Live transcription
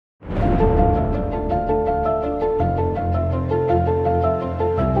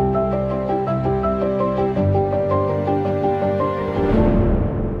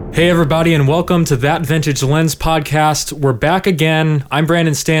Hey everybody, and welcome to That Vintage Lens podcast. We're back again. I'm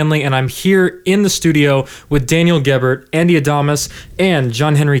Brandon Stanley, and I'm here in the studio with Daniel Gebert, Andy Adamas, and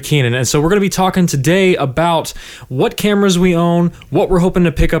John Henry Keenan. And so we're going to be talking today about what cameras we own, what we're hoping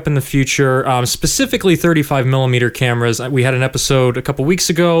to pick up in the future, specifically 35mm cameras. We had an episode a couple weeks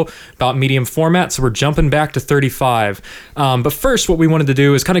ago about medium format, so we're jumping back to 35. But first, what we wanted to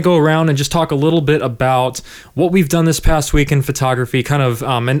do is kind of go around and just talk a little bit about what we've done this past week in photography, kind of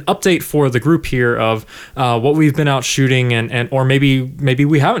an update for the group here of what we've been out shooting and or maybe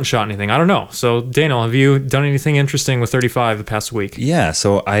we haven't shot anything. I don't know. So Daniel, have you done anything interesting with 35 the past week? Yeah,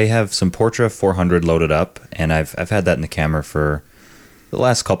 so I have some Portra 400 loaded up, and I've had that in the camera for the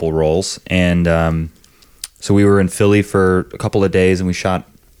last couple rolls. And so we were in Philly for a couple of days, and we shot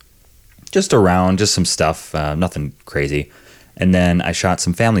just some stuff, nothing crazy. And then I shot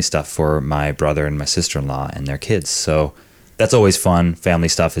some family stuff for my brother and my sister-in-law and their kids. So that's always fun. Family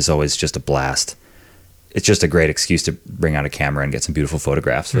stuff is always just a blast. It's just a great excuse to bring out a camera and get some beautiful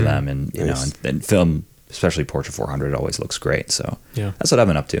photographs for them, and you know, and film. Especially Portra 400 always looks great. So yeah, that's what I've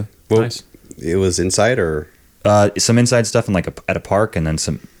been up to. Well, nice. It was inside or some inside stuff in at a park, and then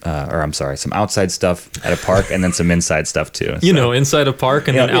some outside stuff at a park, and then some inside stuff too. You know, inside a park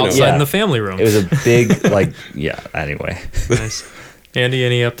and then outside in the family room. It was a big Anyway, nice. Andy,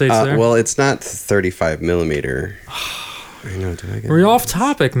 any updates there? Well, it's not 35mm. I know. We're off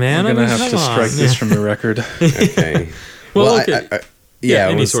topic, man. I'm gonna have to strike this from the record. Okay. Well, okay.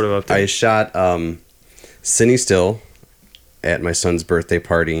 Any sort of update. I shot Cine Still at my son's birthday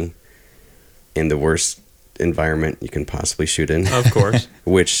party in the worst environment you can possibly shoot in. Of course.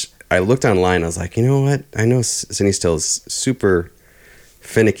 Which I looked online. I was like, you know what? I know Cine Still is super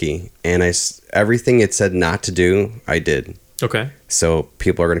finicky, and everything it said not to do, I did. Okay. So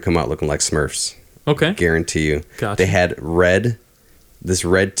people are gonna come out looking like Smurfs. Okay. Guarantee you. Gotcha. They had this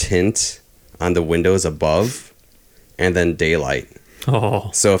red tint on the windows above, and then daylight.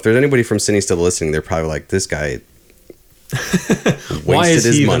 Oh. So if there's anybody from Cine still listening, they're probably like, this guy why is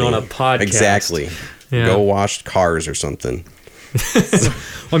his he money. even on a podcast? Exactly. Yeah. Go wash cars or something. Well,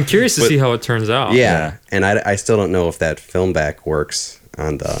 I'm curious to see how it turns out. Yeah. And I still don't know if that film back works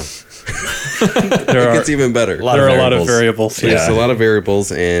on the... it's even better. There are a lot of variables. There's a lot of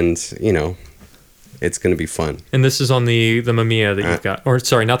variables, and, you know, it's going to be fun. And this is on the Mamiya that you've got. Or,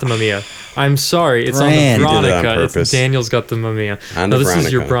 sorry, not the Mamiya. I'm sorry. It's Brand. on the Did it on Bronica. purpose. Daniel's got the Mamiya. On the this is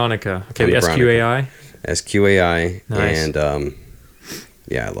Bronica. your Bronica. Okay, On the the SQAI. SQAI. Nice. And,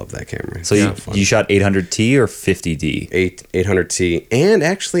 yeah, I love that camera. So you shot 800T or 50D? 800T. And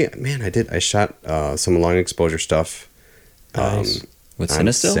actually, man, I shot some long exposure stuff. Nice. With on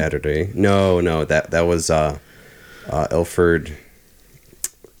Cine Still? Saturday. No, that was Ilford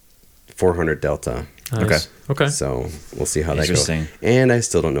 400 Delta. Nice. Okay. So we'll see how that goes. Interesting. And I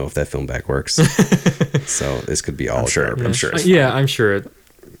still don't know if that film back works. So this could be all garbage. I'm sure. I'm sure it.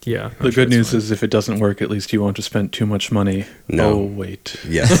 Yeah. The good news is if it doesn't work, at least you won't have spent too much money. No. Oh, wait.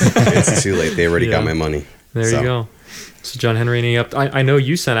 Yes, it's too late. They already got my money. There you go. So John Henry, any I know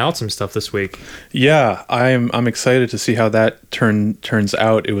you sent out some stuff this week. Yeah, I'm excited to see how that turns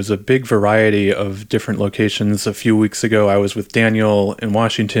out. It was a big variety of different locations. A few weeks ago, I was with Daniel in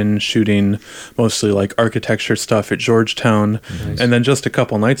Washington shooting mostly like architecture stuff at Georgetown. Nice. And then just a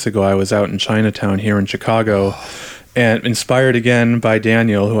couple nights ago, I was out in Chinatown here in Chicago. And inspired again by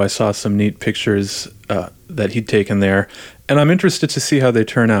Daniel, who I saw some neat pictures that he'd taken there. And I'm interested to see how they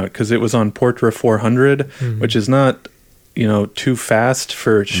turn out, because it was on Portra 400, which is not, too fast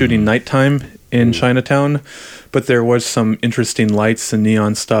for shooting nighttime in Chinatown. But there was some interesting lights and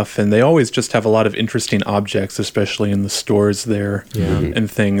neon stuff, and they always just have a lot of interesting objects, especially in the stores there and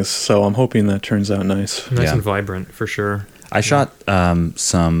things. So I'm hoping that turns out nice. Nice and vibrant, for sure. I shot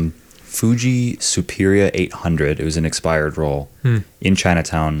some Fuji Superia 800. It was an expired roll in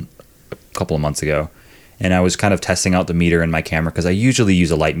Chinatown a couple of months ago. And I was kind of testing out the meter in my camera, because I usually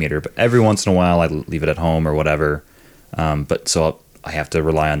use a light meter, but every once in a while I leave it at home or whatever. But so I have to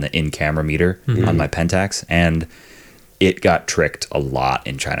rely on the in-camera meter on my Pentax, and it got tricked a lot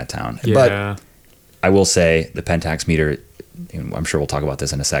in Chinatown. Yeah. But I will say the Pentax meter, I'm sure we'll talk about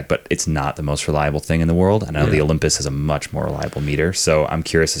this in a sec, but it's not the most reliable thing in the world. I know the Olympus is a much more reliable meter, so I'm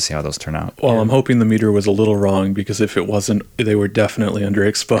curious to see how those turn out. Well, I'm hoping the meter was a little wrong, because if it wasn't, they were definitely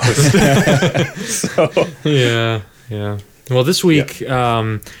underexposed. Yeah. Well, this week,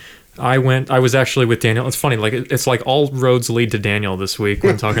 I was actually with Daniel. It's funny, it's like all roads lead to Daniel this week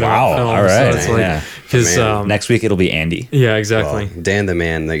when talking about film. All right. So it's because next week it'll be Andy. Yeah, exactly. Well, Dan the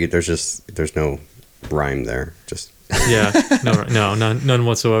man. There's no rhyme there. Just Yeah, none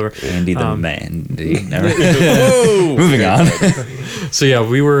whatsoever. Andy the Mandy. Moving on. So yeah,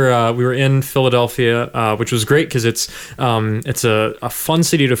 we were in Philadelphia, which was great because it's a fun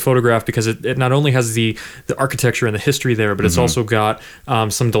city to photograph because it not only has the architecture and the history there, but it's also got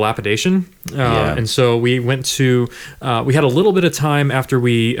some dilapidation. And so we went to we had a little bit of time after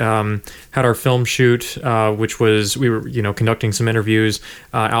we had our film shoot, which was we were conducting some interviews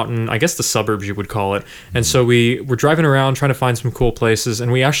out in, I guess, the suburbs you would call it. And so we were driving around trying to find some cool places,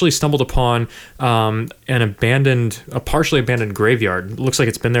 and we actually stumbled upon a partially abandoned graveyard. It looks like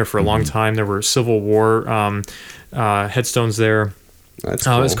it's been there for a long time. There were Civil War headstones there. That's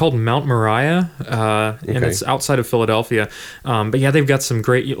cool. It's called Mount Moriah, and it's outside of Philadelphia. But yeah, they've got some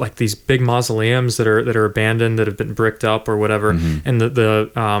great, like these big mausoleums that are abandoned, that have been bricked up or whatever, and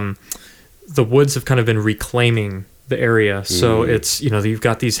the woods have kind of been reclaiming the area. So it's you've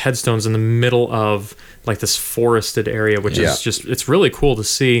got these headstones in the middle of like this forested area, which is just, it's really cool to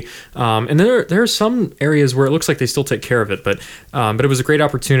see. And there are some areas where it looks like they still take care of it, but it was a great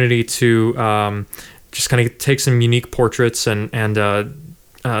opportunity to just kind of take some unique portraits and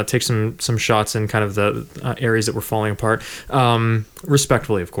take some shots in kind of the areas that were falling apart,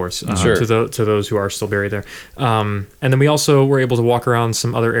 respectfully, of course, to those who are still buried there. And then we also were able to walk around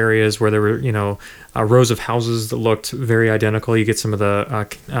some other areas where there were, rows of houses that looked very identical. You get some of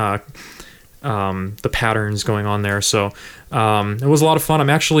the patterns going on there. So it was a lot of fun. I'm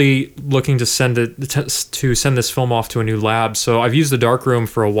actually looking to send this film off to a new lab. So I've used the darkroom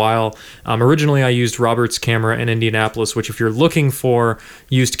for a while. Originally, I used Robert's camera in Indianapolis, which if you're looking for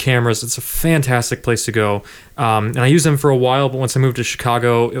used cameras, it's a fantastic place to go. And I used them for a while, but once I moved to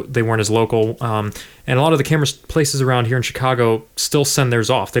Chicago, they weren't as local. And a lot of the camera places around here in Chicago still send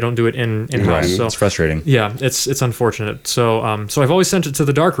theirs off. They don't do it in-house. Right. So it's frustrating. Yeah, it's unfortunate. So I've always sent it to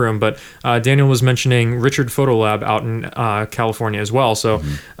the darkroom, but Daniel was mentioning Richard Photo Lab out in California as well. So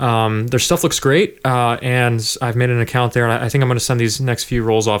their stuff looks great, and I've made an account there, and I think I'm going to send these next few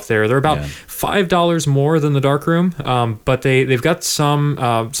rolls off there. They're about $5 more than the darkroom, but they've got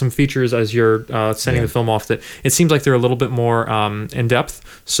some features as you're sending the film off that it seems like they're a little bit more in depth.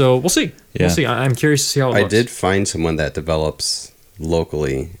 So we'll see. Yeah. We'll see. I'm curious to see how it looks. I did find someone that develops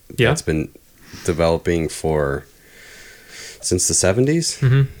locally. Yeah. That's been developing since the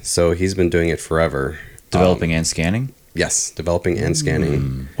 70s. So he's been doing it forever. Developing and scanning? Yes, developing and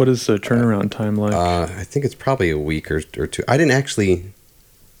scanning. What is the turnaround time like? I think it's probably a week or two. I don't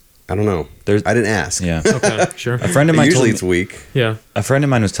know. I didn't ask. Yeah. Okay, sure. A friend of mine Usually told it's a week. Yeah. A friend of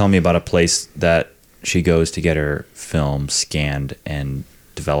mine was telling me about a place that she goes to get her film scanned and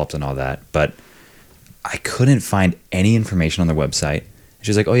developed and all that, but I couldn't find any information on their website.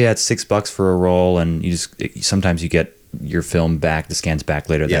 She's like, "Oh yeah, it's $6 for a roll, and sometimes you get your film back, the scans back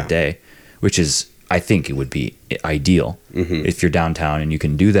later that day," which is, I think it would be ideal if you're downtown and you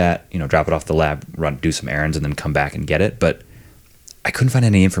can do that. Drop it off the lab, do some errands, and then come back and get it. But I couldn't find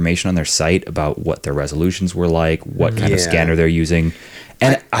any information on their site about what their resolutions were like, what kind of scanner they're using,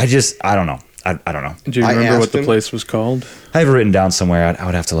 and I don't know. I don't know. Do you remember what the place was called? I have it written down somewhere. I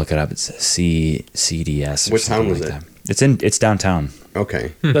would have to look it up. It's CDS. Or what town was like it? That. It's downtown.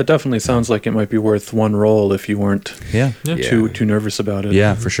 Okay. That definitely sounds like it might be worth one roll if you weren't too nervous about it.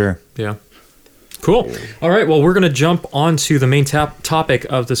 Yeah, for sure. Yeah. Cool. All right. Well, we're going to jump on to the main topic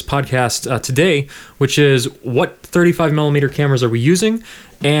of this podcast today, which is what 35 millimeter cameras are we using?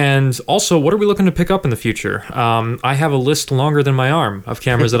 And also, what are we looking to pick up in the future? I have a list longer than my arm of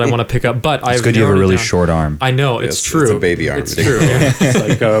cameras that I want to pick up, but I've good you have a really short arm. I know, it's true. It's a baby arm. It's true. Yeah.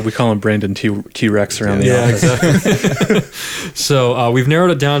 It's like we call him Brandon T-Rex around the office. Exactly. So we've narrowed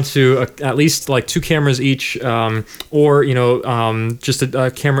it down to at least like 2 cameras each, or just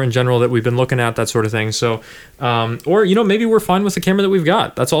a camera in general that we've been looking at, that sort of thing. So, or maybe we're fine with the camera that we've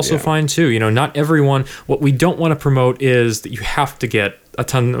got. That's also fine too. Not everyone. What we don't want to promote is that you have to get a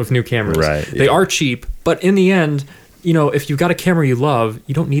ton of new cameras. Right. They are cheap, but in the end, if you've got a camera you love,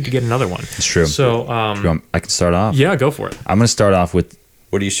 you don't need to get another one. It's true. So, I can start off. Yeah, go for it. I'm going to start off with.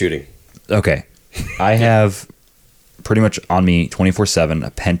 What are you shooting? Okay, I have pretty much on me 24/7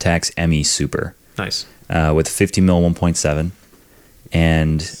 a Pentax ME Super. Nice. With 50mm 1.7,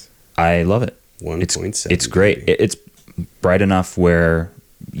 and I love it. 1.7. It's great. It's bright enough where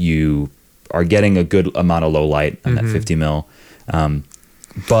you are getting a good amount of low light on that 50mm.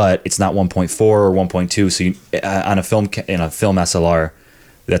 But it's not 1.4 or 1.2. So on a film SLR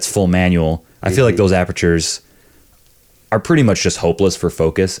that's full manual, I feel like those apertures are pretty much just hopeless for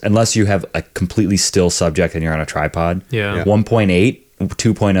focus unless you have a completely still subject and you're on a tripod. Yeah. 1.8,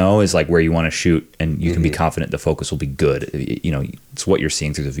 2.0 is like where you want to shoot, and you can be confident the focus will be good. It's what you're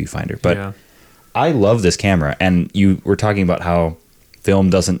seeing through the viewfinder. But I love this camera, and you were talking about how film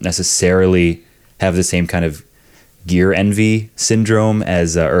doesn't necessarily have the same kind of gear envy syndrome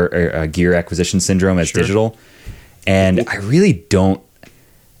as or gear acquisition syndrome as digital, and I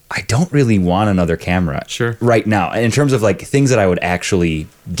don't really want another camera right now. In terms of like things that I would actually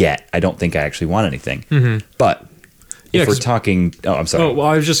get, I don't think I actually want anything. But if we're talking, I'm sorry. Oh, well,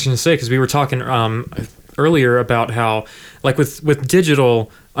 I was just going to say, because we were talking earlier about how, like with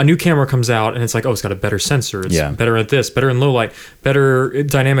digital, a new camera comes out and it's like, oh, it's got a better sensor. It's better at this, better in low light, better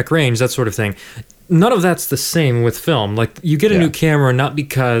dynamic range, that sort of thing. None of that's the same with film. Like you get a new camera not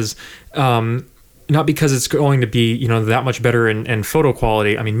because it's going to be, that much better in photo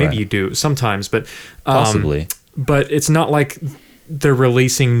quality. I mean, maybe you do sometimes, but possibly. But it's not like they're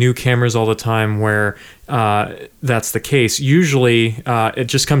releasing new cameras all the time where that's the case. Usually, it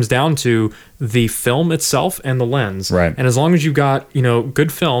just comes down to the film itself and the lens. Right. And as long as you got,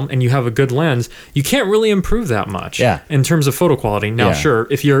 good film and you have a good lens, you can't really improve that much in terms of photo quality. Now, sure,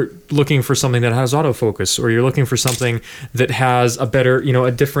 if you're looking for something that has autofocus, or you're looking for something that has a better,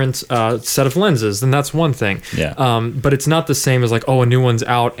 a different set of lenses, then that's one thing. But it's not the same as like, oh, a new one's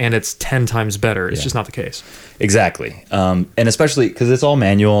out and it's 10 times better. It's just not the case. Exactly. And especially because it's all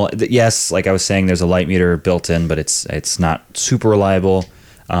manual. Yes, like I was saying, there's a light meter built in, but it's not super reliable.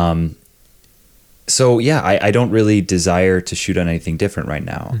 So yeah, I don't really desire to shoot on anything different right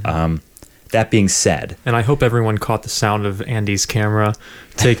now. That being said, and I hope everyone caught the sound of Andy's camera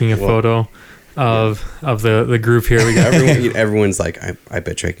taking a photo of the group here. We got everyone's like, I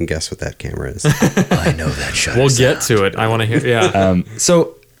bet you I can guess what that camera is. I know that shot. We'll get to it. I want to hear. Yeah.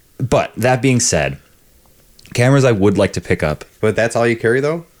 But that being said, cameras I would like to pick up. But that's all you carry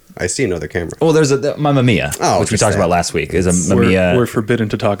though? I see another camera. Well, there's my Mamiya, which we talked about last week. Is a Mamiya. We're forbidden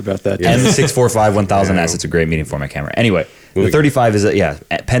to talk about that. M645 1000S. It's a great medium format camera. Anyway, the 35 is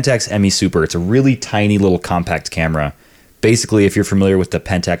Pentax ME Super. It's a really tiny little compact camera. Basically, if you're familiar with the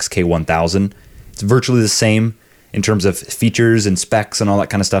Pentax K1000, it's virtually the same in terms of features and specs and all that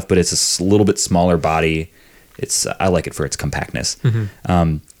kind of stuff, but it's a little bit smaller body. I like it for its compactness.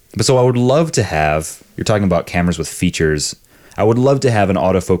 But so I would love to have. You're talking about cameras with features. I would love to have an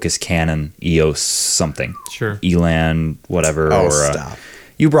autofocus Canon EOS something. Sure. Elan, whatever. Oh, stop.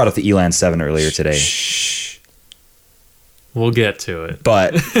 You brought up the Elan 7 earlier today. We'll get to it.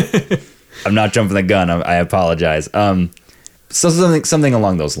 But I'm not jumping the gun. I apologize. So something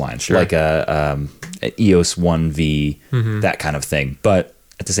along those lines. Sure. Like a EOS 1V, that kind of thing. But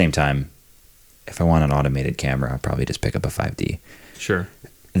at the same time, if I want an automated camera, I'll probably just pick up a 5D. Sure.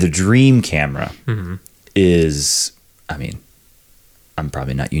 The dream camera is, I'm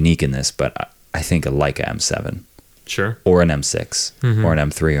probably not unique in this, but I think a Leica M7. Sure. Or an M6, or an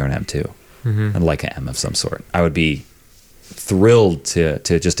M3, or an M2. A Leica M of some sort. I would be thrilled to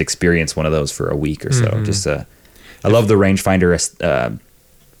just experience one of those for a week or so. I love the rangefinder,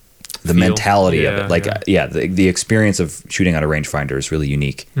 the mentality of it. Like, the experience of shooting on a rangefinder is really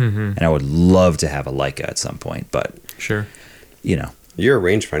unique. And I would love to have a Leica at some point, but sure, You're a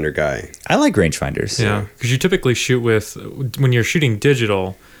rangefinder guy. I like rangefinders. Yeah, because you typically shoot when you're shooting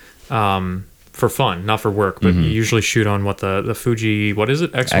digital for fun, not for work, but you usually shoot on the Fuji, what is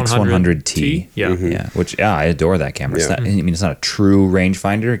it? X100T. Yeah. Which I adore that camera. Yeah. It's not a true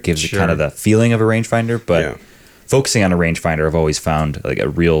rangefinder. It gives it kind of the feeling of a rangefinder, but focusing on a rangefinder, I've always found like a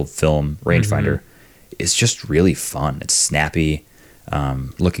real film rangefinder is just really fun. It's snappy.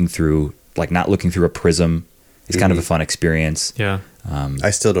 Looking through, like not looking through a prism is kind of a fun experience. Yeah. I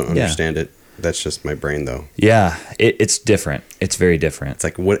still don't understand it. That's just my brain, though. Yeah, it's different. It's very different. It's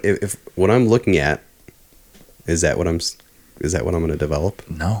like if what I'm looking at is that what I'm going to develop?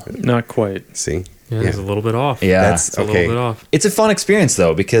 No, not quite. See, it's a little bit off. Yeah, that's a little bit off. It's a fun experience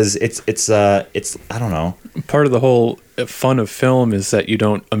though because it's I don't know. Part of the whole fun of film is that you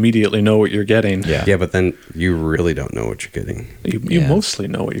don't immediately know what you're getting. Yeah, but then you really don't know what you're getting. You mostly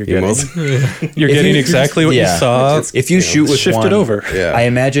know what you're getting. You're getting exactly what you saw. If you shoot with shift one, it over. Yeah. I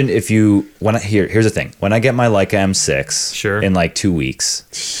imagine here's the thing. When I get my Leica M6 in like 2 weeks,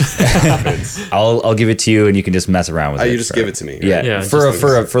 I'll give it to you and you can just mess around with it. You just give it to me. Right? Yeah,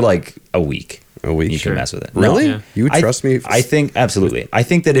 for like a week. A week, you can mess with it. Really? Yeah. You would trust me? I think absolutely. I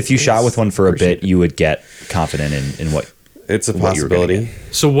think that if you shot with one for a bit, you would get confident in what. It's a possibility.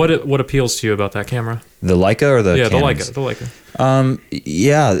 So what appeals to you about that camera? The Leica or the Canons? the Leica.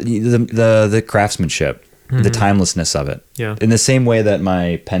 The craftsmanship, the timelessness of it. Yeah. In the same way that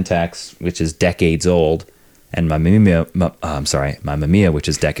my Pentax, which is decades old, and my Mamiya, which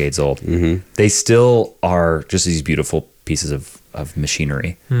is decades old, they still are just these beautiful pieces of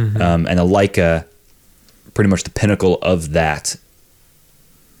machinery. And a Leica, pretty much the pinnacle of that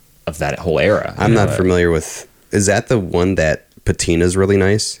of that whole era. I'm not familiar with. Is that the one that patina's really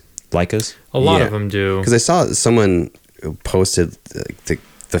nice? Leicas. A lot Yeah. of them do. Because I saw someone posted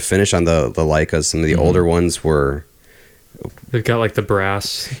the finish on the Leicas. Some of the older ones were. They've got like the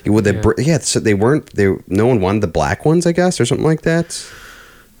brass. With the, so they weren't. No one wanted the black ones, I guess, or something like that.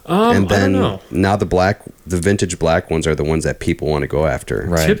 And then I don't know. now the vintage black ones are the ones that people want to go after.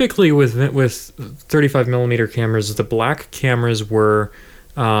 Right. Typically with 35 millimeter cameras, the black cameras were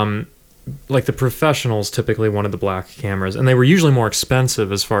like the professionals typically wanted the black cameras, and they were usually more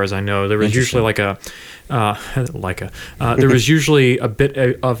expensive as far as I know. There was usually there was usually a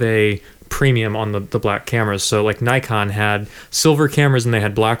bit of a premium on the black cameras. So like Nikon had silver cameras and they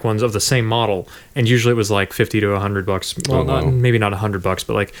had black ones of the same model, and usually it was like $50 to $100. Well, maybe not $100,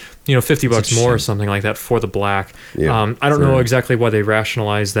 but like $50 more or something like that for the black. Yeah, I don't know exactly why they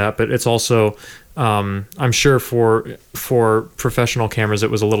rationalized that, but it's also I'm sure for professional cameras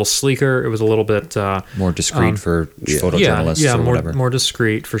it was a little sleeker. It was a little bit more discreet for photojournalists or whatever. more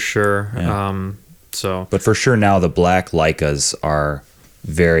discreet for sure. Yeah. So, but for sure now the black Leicas are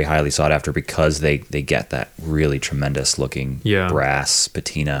very highly sought after because they get that really tremendous looking brass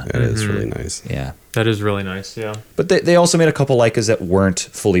patina. That is really nice. Yeah. that is really nice. Yeah. But they also made a couple Leicas that weren't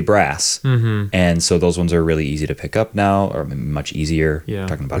fully brass. And so those ones are really easy to pick up now, or much easier. Yeah.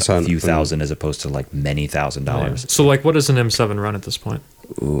 Talking about a few thousand as opposed to like many $1,000s. So like what does an M7 run at this point?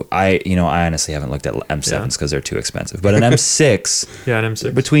 Ooh, I honestly haven't looked at M7s because they're too expensive. But an M6, Yeah, an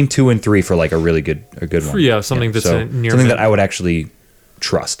M6. between 2 and 3 for like a really good one. Yeah, something that's so near something mint. that I would actually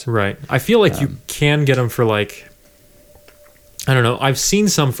trust. Right. I feel like you can get them for like, I don't know. I've seen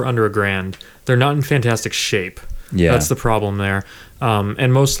some for under $1,000. They're not in fantastic shape. Yeah. That's the problem there.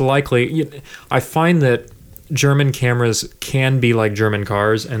 And most likely, I find that German cameras can be like German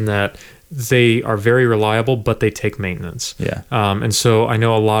cars and that they are very reliable, but they take maintenance. Yeah. And so I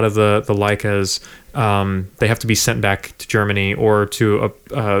know a lot of the Leicas, they have to be sent back to Germany or to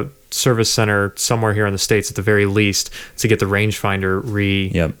a service center somewhere here in the States at the very least to get the rangefinder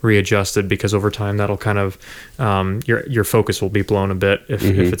readjusted, because over time that'll kind of your focus will be blown a bit if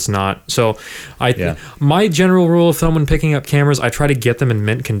it's not. So my general rule of thumb when picking up cameras, I try to get them in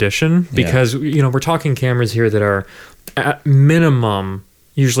mint condition, because we're talking cameras here that are at minimum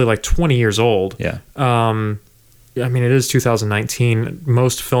usually like 20 years old. Yeah. I mean, it is 2019.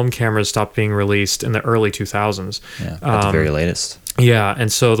 Most film cameras stopped being released in the early 2000s. Yeah. At the very latest. Yeah, and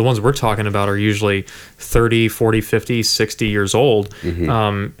so the ones we're talking about are usually 30, 40, 50, 60 years old.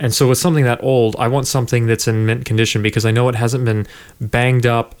 And so with something that old, I want something that's in mint condition, because I know it hasn't been banged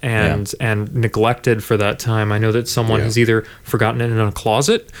up and neglected for that time. I know that someone has either forgotten it in a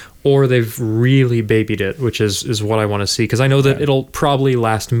closet or they've really babied it, which is what I want to see, because I know that it'll probably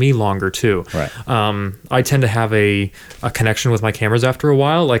last me longer too. Right. I tend to have a connection with my cameras after a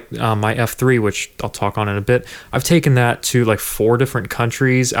while, like my F3, which I'll talk on in a bit. I've taken that to like 4 different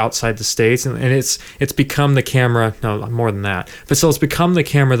countries outside the States, and it's become the camera, no, more than that, but still it's become the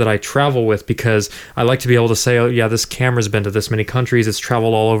camera that I travel with, because I like to be able to say, oh yeah, this camera's been to this many countries, it's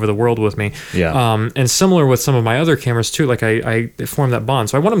traveled all over the world with me. And similar with some of my other cameras too, like I form that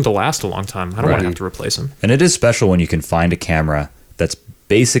bond, so I want them to last a long time. I don't want to have to replace them. And it is special when you can find a camera that's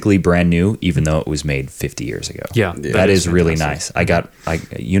basically brand new, even though it was made 50 years ago. Yeah. That is really nice.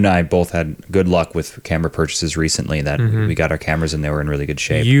 You and I both had good luck with camera purchases recently that we got our cameras and they were in really good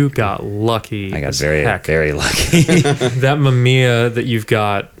shape. You got lucky. I got as very, heck. very lucky. That Mamiya that you've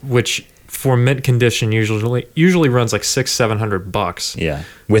got, which for mint condition usually runs like $600-700. Yeah.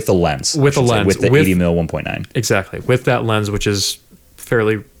 With the lens. With the lens. With the 80mm 1.9. Exactly. With that lens, which is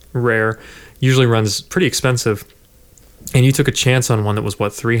fairly rare, usually runs pretty expensive. And you took a chance on one that was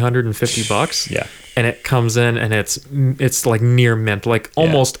what, $350? Yeah. And it comes in and it's like near mint, like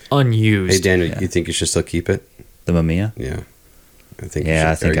almost unused. Hey Daniel, you think you should still keep it? The Mamiya? Yeah. I think.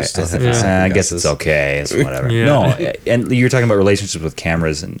 Yeah, I guess it's okay. It's whatever. Yeah. No, and you're talking about relationships with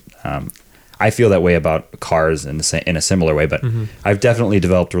cameras, and I feel that way about cars in a similar way. But I've definitely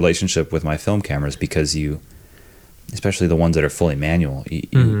developed a relationship with my film cameras, because especially the ones that are fully manual,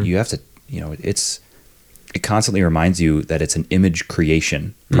 you have to, it constantly reminds you that it's an image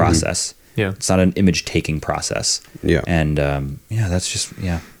creation process. Yeah. It's not an image taking process. Yeah. And that's just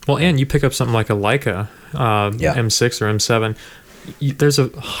Well, and you pick up something like a Leica M6 or M7, there's a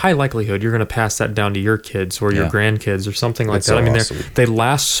high likelihood you're going to pass that down to your kids or your grandkids or something like That's that. so I mean, awesome. they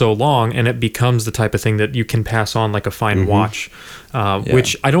last so long, and it becomes the type of thing that you can pass on like a fine watch,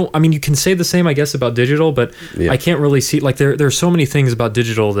 which you can say the same, I guess, about digital, but I can't really see, like there's so many things about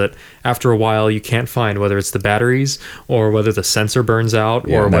digital that after a while you can't find, whether it's the batteries or whether the sensor burns out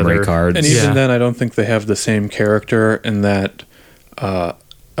or memory whether cards. And even then, I don't think they have the same character in that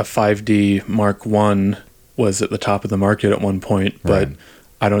a 5D Mark I was at the top of the market at one point, but Right.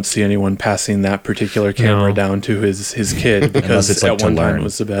 I don't see anyone passing that particular camera No. down to his kid because it's, like, at to one time learn. it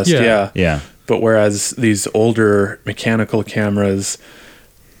was the best. Yeah. Yeah. But whereas these older mechanical cameras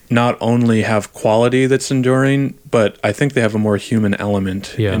not only have quality that's enduring, but I think they have a more human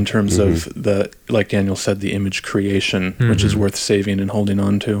element Yeah. in terms of the, like Daniel said, the image creation, which is worth saving and holding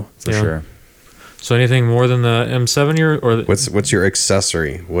on to. For Yeah. sure. So anything more than the M7 or What's your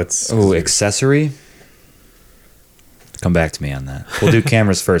accessory? What's Oh, accessory? Come back to me on that. We'll do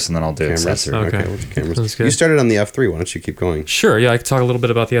cameras first, and then I'll do cameras? accessory. Okay. What's your cameras? Sounds good. You started on the F3. Why don't you keep going? Sure, yeah, I can talk a little bit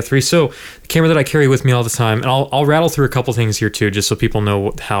about the F3. So, the camera that I carry with me all the time, and I'll rattle through a couple things here too, just so people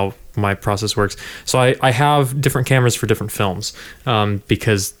know how my process works. So, I have different cameras for different films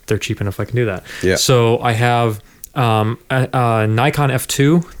because they're cheap enough I can do that. Yeah. So, I have a Nikon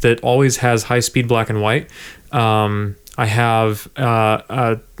F2 that always has high speed black and white. I have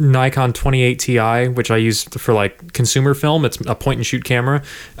a Nikon 28 Ti, which I use for like consumer film. It's a point and shoot camera,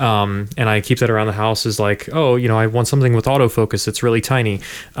 and I keep that around the house as like, oh, you know, I want something with autofocus that's really tiny,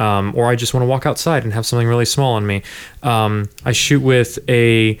 or I just want to walk outside and have something really small on me. I shoot with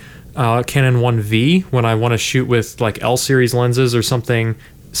a Canon 1V when I want to shoot with like L series lenses or something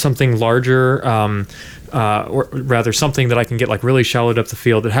larger. Or rather something that I can get like really shallow depth of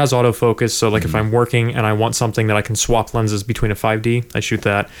field. It has autofocus, so like if I'm working and I want something that I can swap lenses between a 5D, I shoot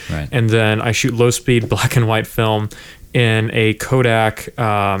that. Right. And then I shoot low speed black and white film in a Kodak,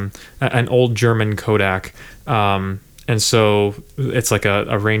 an old German Kodak. And so it's like a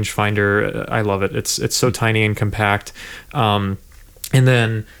rangefinder. I love it. It's so tiny and compact. And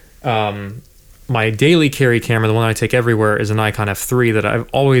then my daily carry camera, the one I take everywhere, is a Nikon F3 that I've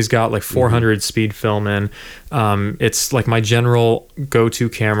always got like 400 speed film in. It's like my general go-to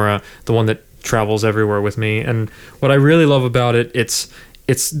camera, the one that travels everywhere with me. And what I really love about it, it's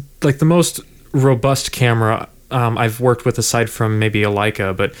like the most robust camera I've worked with aside from maybe a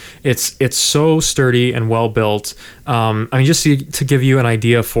Leica, but it's so sturdy and well built. I mean, just to give you an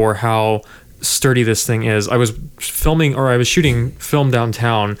idea for how sturdy this thing is, I was shooting film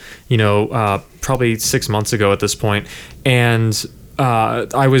downtown, probably 6 months ago at this point, and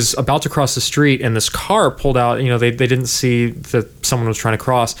I was about to cross the street, and this car pulled out. They didn't see that someone was trying to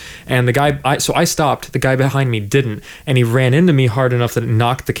cross, and the guy. So I stopped. The guy behind me didn't, and he ran into me hard enough that it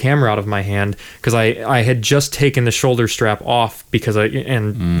knocked the camera out of my hand because I had just taken the shoulder strap off because I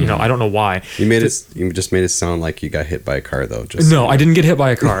don't know why. You just made it sound like you got hit by a car though. No, I didn't get hit by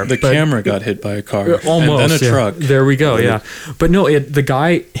a car. The camera got hit by a car. Almost, and then a yeah. truck. There we go, yeah. But no, the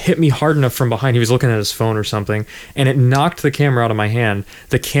guy hit me hard enough from behind. He was looking at his phone or something, and it knocked the camera out of my hand.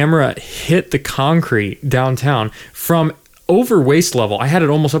 The camera hit the concrete downtown from over waist level. I had it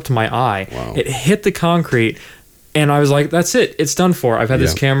almost up to my eye. Wow. It hit the concrete, and I was like, that's it. It's done for. I've had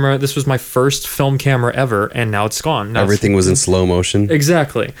this camera. This was my first film camera ever, and now it's gone. Now Everything was in slow motion.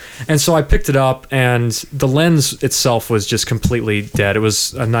 Exactly. And so I picked it up, and the lens itself was just completely dead. It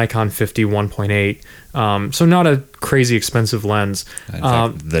was a Nikon 50 1.8. So not a crazy expensive lens. In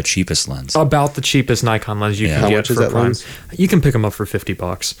fact, the cheapest lens. About the cheapest Nikon lens you Yeah. can How get much is for that prime. lens? You can pick them up for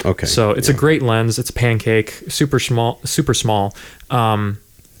 $50. Okay. So it's a great lens. It's a pancake, super small.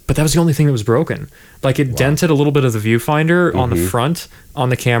 But that was the only thing that was broken. Like it dented a little bit of the viewfinder on the front on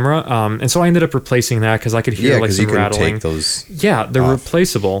the camera, and so I ended up replacing that because I could hear like because some you can rattling. take those. Yeah, they're off.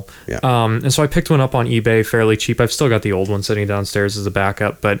 replaceable. Yeah. And so I picked one up on eBay fairly cheap. I've still got the old one sitting downstairs as a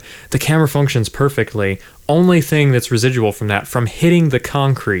backup, but the camera functions perfectly. Only thing that's residual from hitting the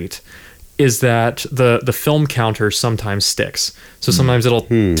concrete is that the film counter sometimes sticks. So sometimes it'll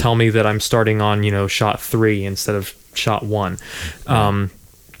tell me that I'm starting on, shot 3 instead of shot 1.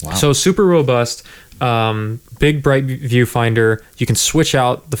 Wow. So super robust. Big bright viewfinder. You can switch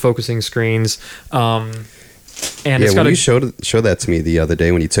out the focusing screens. And it's got when you showed that to me the other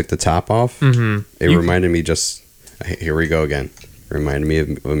day when you took the top off, it reminded me here we go again. It reminded me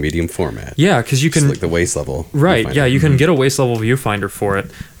of a medium format. yeah, because you It's can like the waist level. right. viewfinder. Yeah, you can get a waist level viewfinder for it.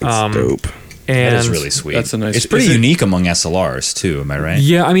 It's dope. And That is really sweet. That's a nice- It's pretty is it- unique among SLRs too. Am I right?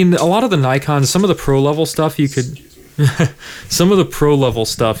 Yeah, I mean, a lot of the Nikons, some of the pro level stuff you could. Some of the pro level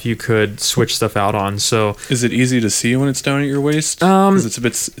stuff you could switch stuff out on. So Is it easy to see when it's down at your waist? 'Cause it's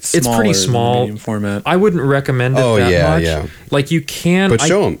pretty smaller than the small. medium format. I wouldn't recommend it Oh, that yeah, much. yeah. Like you can, But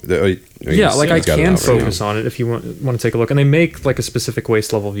show them. yeah, like I can focus on it if you want to take a look. And they make like a specific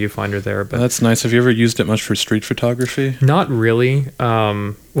waist level viewfinder there, but That's nice. Have you ever used it much for street photography? not really.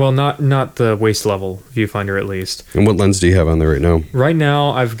 Well, not the waist level viewfinder at least. And what lens do you have on there right now? Right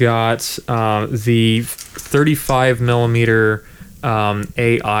now, I've got the 35 millimeter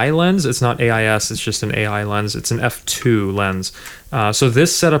AI lens. It's not AIS, it's just an AI lens. It's an f2 lens. So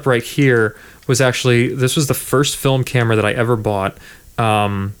this setup right here was this was the first film camera that I ever bought.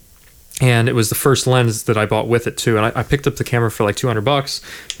 And it was the first lens that I bought with it too. And I picked up the camera for like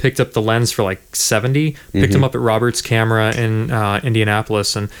 $200, picked up the lens for like $70, picked them up at Robert's Camera in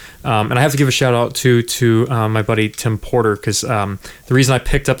Indianapolis. And I have to give a shout out to my buddy Tim Porter, because the reason I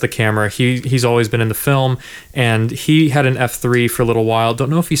picked up the camera, he's always been in the film, and he had an F3 for a little while. Don't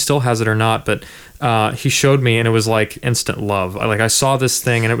know if he still has it or not, but he showed me, and it was like instant love. I saw this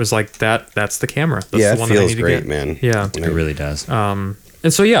thing, and it was like that's the camera. That's yeah, the one it that I feels need great, to get. man. Yeah, It really does.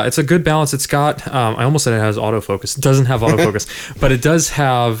 and so, yeah, it's a good balance. It's got, I almost said it has autofocus. It doesn't have autofocus, but it does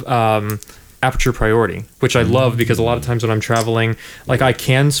have aperture priority, which I love, because a lot of times when I'm traveling, like I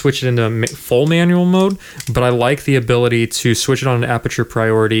can switch it into full manual mode, but I like the ability to switch it on to aperture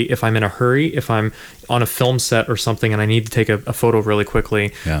priority if I'm in a hurry, if I'm on a film set or something and I need to take a photo really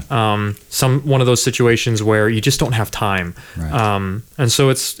quickly. Yeah. One of those situations where you just don't have time. Right. And so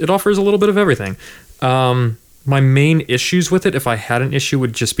it offers a little bit of everything. My main issues with it, if I had an issue,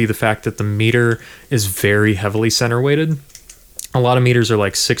 would just be the fact that the meter is very heavily center weighted. A lot of meters are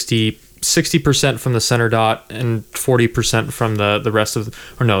like 60% from the center dot and 40% from the rest of,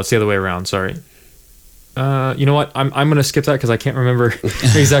 or no, it's the other way around. Sorry. You know what? I'm going to skip that because I can't remember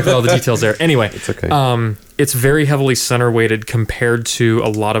exactly all the details there. Anyway, It's okay. It's very heavily center weighted compared to a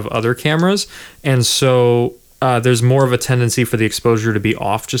lot of other cameras. And so there's more of a tendency for the exposure to be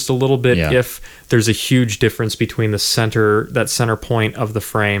off just a little bit if there's a huge difference between that center point of the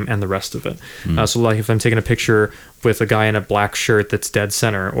frame and the rest of it. So like if I'm taking a picture with a guy in a black shirt that's dead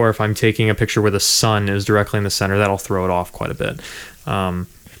center, or if I'm taking a picture where the sun is directly in the center, that'll throw it off quite a bit.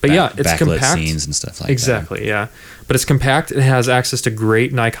 But yeah, it's backlit compact. scenes and stuff like Exactly, yeah. But it's compact. It has access to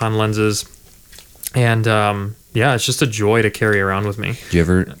great Nikon lenses. And yeah, it's just a joy to carry around with me. that. Do you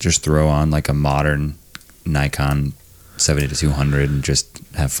ever just throw on like a modern Nikon 70-200 and just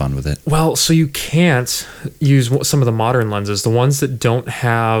have fun with it? Well, so you can't use some of the modern lenses, the ones that don't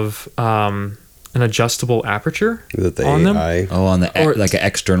have an adjustable aperture The on them. AI. Oh, on the Or- like an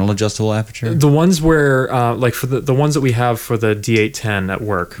external adjustable aperture? The ones where, like for the ones that we have for the D810 at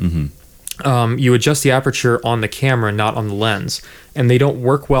work, you adjust the aperture on the camera, not on the lens, and they don't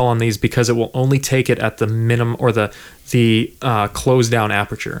work well on these because it will only take it at the minimum or the closed down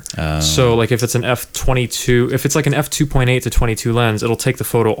aperture. So like if it's an f22, if it's like an f2.8 to 22 lens, it'll take the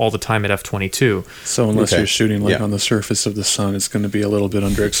photo all the time at f22. So unless Okay. you're shooting like Yeah. on the surface of the sun, it's going to be a little bit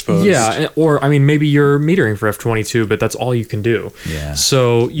underexposed. Yeah, or I mean, maybe you're metering for f22, but that's all you can do. Yeah.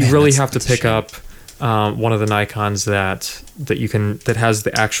 So you Man, really that's- have to that's a pick shame. up one of the Nikons that has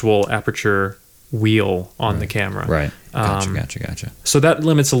the actual aperture wheel on the camera. Right. Gotcha. So that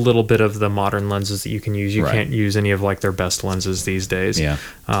limits a little bit of the modern lenses that you can use. You Right. can't use any of like their best lenses these days. Yeah.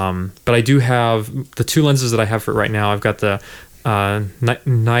 But I do have the two lenses that I have for it right now. I've got the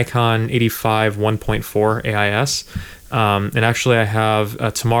Nikon 85 1.4 AIS. And actually I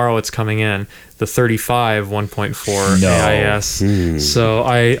have, tomorrow it's coming in, the 35 1.4 No. AIS. So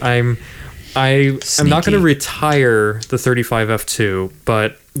I'm not going to Sneaky. retire the 35 f2,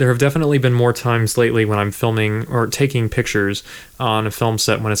 but there have definitely been more times lately when I'm filming or taking pictures on a film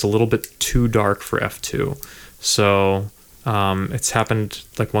set when it's a little bit too dark for f2. So it's happened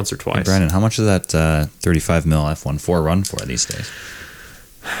like once or twice. Hey, Brandon, how much does that 35mm f1.4 run for these days?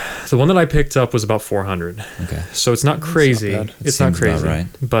 The one that I picked up was about 400. Okay. So it's not crazy. bad. It's not Seems about crazy. right.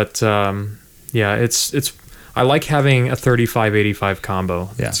 But yeah, it's I like having a 35-85 combo.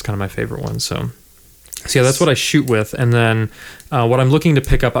 Yeah. It's kind of my favorite one. So yeah, that's what I shoot with. And then what I'm looking to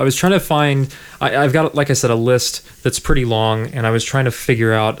pick up, I was trying to find, I've got, like I said, a list that's pretty long, and I was trying to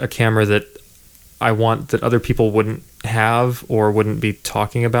figure out a camera that I want that other people wouldn't have or wouldn't be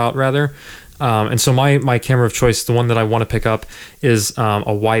talking about, rather. And so my camera of choice, the one that I want to pick up, is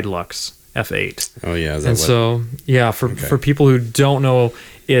a Wide Lux F8. Oh yeah. Is that And what- so, yeah, for people who don't know,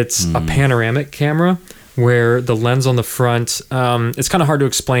 it's a panoramic camera where the lens on the front, it's kind of hard to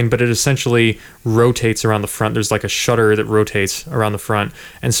explain, but it essentially rotates around the front. There's like a shutter that rotates around the front.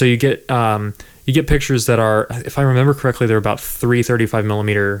 And so you get pictures that are, if I remember correctly, they're about 35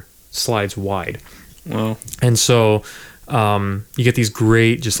 millimeter slides wide. Well, And so you get these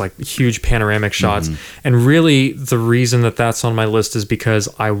great, just like huge panoramic shots. And really the reason that that's on my list is because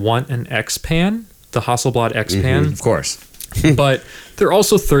I want an X-Pan, the Hasselblad X-Pan. Of course. But they're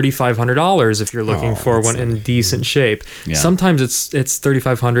also $3,500 if you're looking for one in decent shape. Yeah. Sometimes it's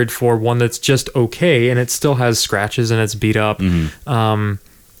 $3,500 for one that's just okay and it still has scratches and it's beat up. And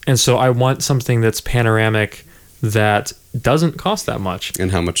so I want something that's panoramic that doesn't cost that much.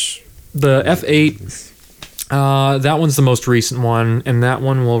 And how much? The F8 That one's the most recent one, and that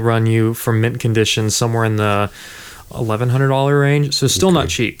one will run you from mint condition somewhere in the $1,100 range. So still not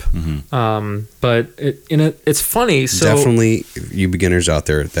cheap. But it's funny. So Definitely, you beginners out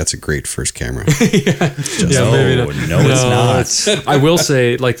there, that's a great first camera. No, maybe no, it's not. I will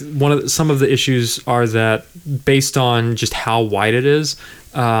say, like, some of the issues are that based on just how wide it is,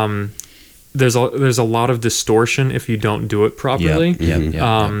 there's a lot of distortion if you don't do it properly.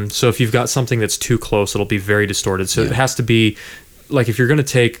 So if you've got something that's too close, it'll be very distorted. So it has to be, like, if you're going to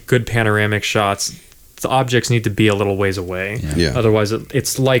take good panoramic shots, the objects need to be a little ways away. Yeah. Otherwise,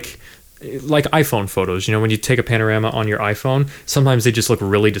 it's like iPhone photos. You know, when you take a panorama on your iPhone, sometimes they just look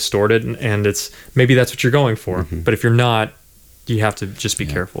really distorted, and it's maybe that's what you're going for. But if you're not, you have to just be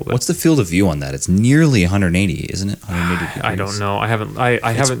careful. But What's the field of view on that? It's nearly 180, isn't it? 180 degrees. I don't know. I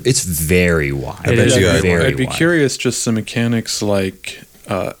haven't. It's very wide. It is very I'd be wide. curious, just some mechanics like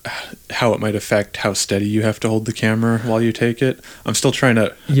how it might affect how steady you have to hold the camera while you take it. I'm still trying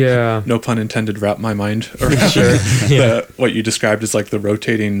to, no pun intended, wrap my mind around what you described as like the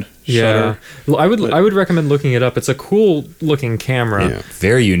rotating shutter. Well, I would recommend looking it up. It's a cool looking camera. Yeah.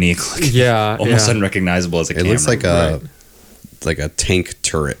 Very unique. Looking. Yeah, Almost yeah. unrecognizable as a It camera. looks like a tank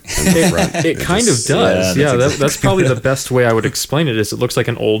turret in the front. It kind of just- does. Yeah, Yeah, that's probably the best way I would explain it. Is it looks like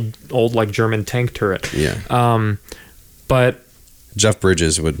an old like German tank turret. Yeah. But Jeff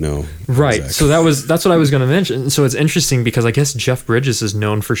Bridges would know. right, exactly. so that's what I was going to mention. So it's interesting because I guess Jeff Bridges is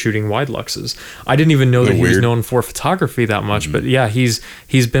known for shooting wide luxes. I didn't even know that he was Weird. known for photography that much. But yeah, he's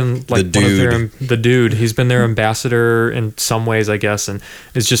been like The dude. He's been their ambassador in some ways, I guess, and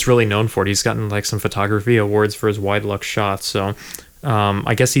is just really known for it. He's gotten like some photography awards for his wide lux shots. So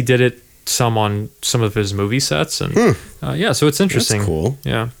I guess he did it some on some of his movie sets, and yeah, so it's interesting. That's cool.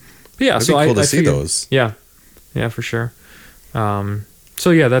 Yeah, but yeah. That'd So be cool I to see figured- those. Yeah, yeah, for sure. So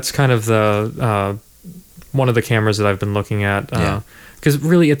yeah, that's kind of the one of the cameras that I've been looking at. Because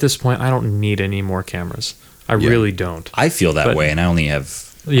really, at this point, I don't need any more cameras. I really don't. I feel that But- way, and I only have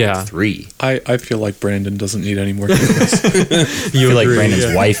Yeah. 3. I feel like Brandon doesn't need any more cameras. I feel like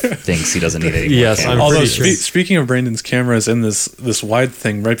Brandon's wife thinks he doesn't need any more Yes, cameras. I'm Although pretty sure. speaking of Brandon's cameras and this wide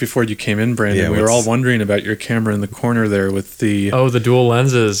thing, right before you came in, Brandon, Yeah, we were what's- all wondering about your camera in the corner there with the Oh, the dual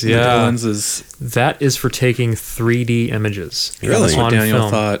lenses. the Yeah, lenses. that is for taking 3D images. Really? That's what on Daniel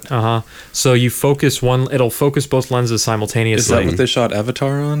film. thought. So you focus one. It'll focus both lenses simultaneously. Is that what they shot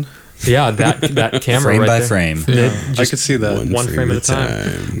Avatar on? Yeah, that camera Frame right by there. frame. I could see that. One frame at a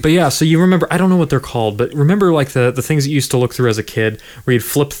time. But yeah, so you remember, I don't know what they're called, but remember like the things that you used to look through as a kid where you'd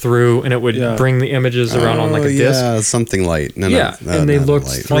flip through and it would Yeah. bring the images around on like a disc? Yeah, something light. No, Yeah, and they not looked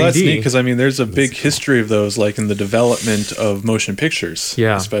light. Well, that's 3D. neat because I mean, there's a big history of those, like in the development of motion pictures.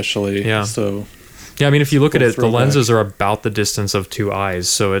 Yeah. especially. Yeah. So Yeah, I mean, if you look at Cool it, the throwback. lenses are about the distance of 2 eyes.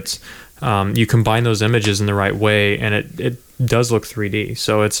 So it's, you combine those images in the right way and it does look 3D.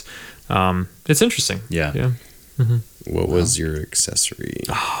 So it's interesting. Yeah. Yeah. What was your accessory?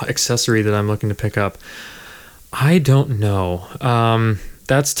 Accessory that I'm looking to pick up. I don't know.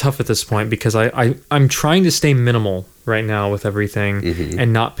 That's tough at this point because I'm trying to stay minimal right now with everything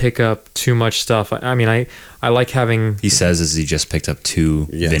and not pick up too much stuff. I mean, I like having. He says as he just picked up 2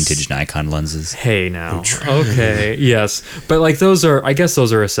 Yes. vintage Nikon lenses. Hey now, okay, yes, but like those are, I guess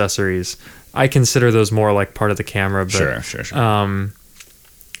those are accessories. I consider those more like part of the camera. But, Sure.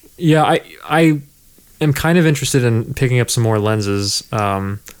 Yeah, I am kind of interested in picking up some more lenses.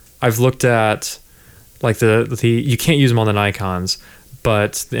 I've looked at like the you can't use them on the Nikons,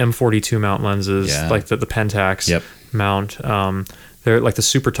 but the M42 mount lenses, Yeah. like the Pentax Yep. mount, they're like the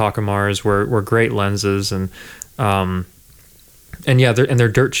Super Takumars were great lenses and yeah, they're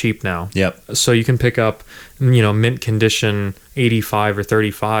dirt cheap now. Yep. So you can pick up, mint condition 85 or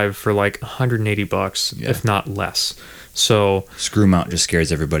 35 for like $180, Yeah. if not less. So Screw mount just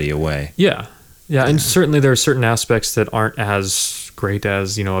scares everybody away. yeah, and certainly there are certain aspects that aren't as great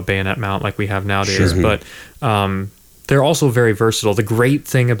as a bayonet mount like we have nowadays, but they're also very versatile. The great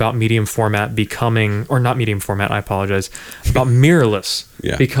thing about medium format becoming, or not medium format, I apologize, about mirrorless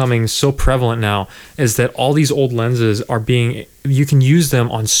Yeah. becoming so prevalent now is that all these old lenses you can use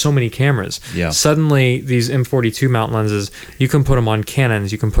them on so many cameras. Yeah. Suddenly these M42 mount lenses, you can put them on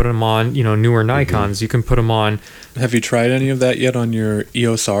Canons, you can put them on, newer Nikons, you can put them on. have you tried any of that yet on your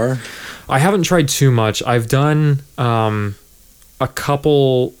EOS R? I haven't tried too much. I've done a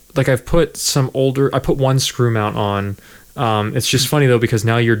couple, like I put one screw mount on. It's just funny though, because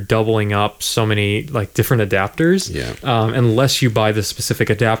now you're doubling up so many like different adapters. Yeah. Unless you buy the specific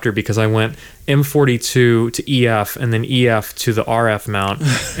adapter, because I went M42 to EF and then EF to the RF mount.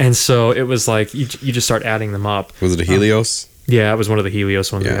 And so it was like, you just start adding them up. Was it a Helios? Yeah, it was one of the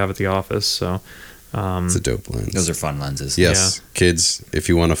Helios ones we Yeah. have at the office. So, It's a dope lens. Those are fun lenses. Yes, kids, if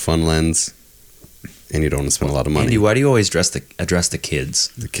you want a fun lens and you don't want to spend a lot of money. Andy, why do you always address the kids?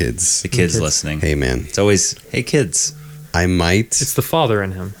 The kids. The kids listening. Hey, man. It's always, hey, kids. I might It's the father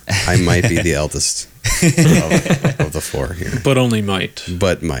in him. be the eldest of the four here. But only might.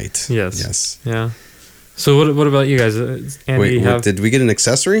 But might. Yes. Yes. Yeah. So what about you guys? Andy, Wait, did we get an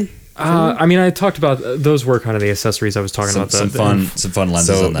accessory? I mean, I talked about those were kind of the accessories I was talking about. Some fun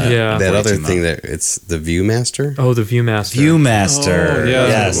lenses So, on that. Yeah. That other 42 thing mount. that it's the Viewmaster. Oh, the Viewmaster. Viewmaster. Oh, yeah.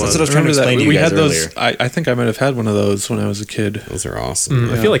 Yes, that's what I was trying to Remember that? explain to you we guys had earlier. those. I think I might have had one of those when I was a kid. Those are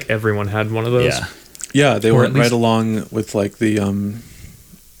awesome. I feel like everyone had one of those. Yeah. Yeah, they Or went at least- right along with like the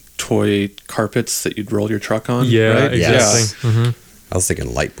toy carpets that you'd roll your truck on. Yeah, right? exactly. Yeah. hmm I was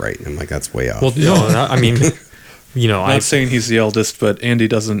thinking Light Bright, and I'm like, that's way off. Well, no, I mean, you know, I'm not saying he's the eldest, but Andy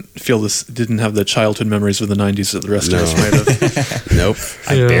doesn't feel this. Didn't have the childhood memories of the '90s that the rest of No. us might have. Nope.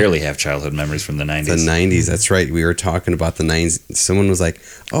 I Yeah. barely have childhood memories from the 90s. The 90s, that's right. We were talking about the 90s. Someone was like,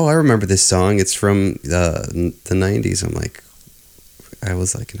 oh, I remember this song. It's from the 90s. I'm like, I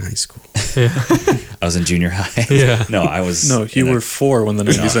was like in high school. I was in junior high. Yeah. No, I was. No, you were 4 when the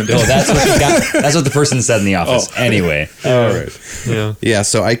 '90s ended. No, that's what the person said in the office. Oh. Anyway. All right. yeah. Yeah,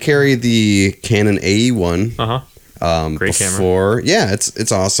 so I carry the Canon AE1. Uh huh. Great camera. Before. Yeah,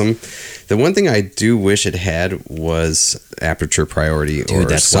 it's awesome. The one thing I do wish it had was aperture priority or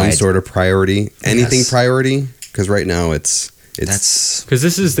that's some why sort of priority. Anything Yes. priority, because right now it's That's Because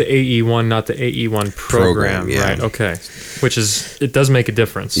this is the AE1, not the AE1 program, Program, yeah. right? Okay. Which is, it does make a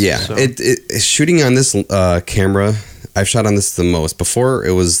difference. yeah. So. Shooting on this camera, I've shot on this the most. Before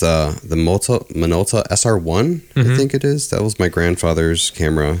it was the Minolta SR1, I think it is. That was my grandfather's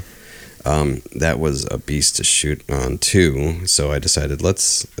camera. That was a beast to shoot on too. So I decided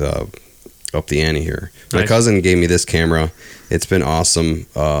let's up the ante here. My Nice. cousin gave me this camera. It's been awesome.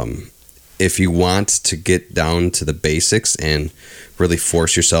 If you want to get down to the basics and really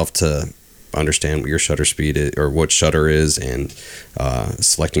force yourself to understand what your shutter speed is, or what shutter is, and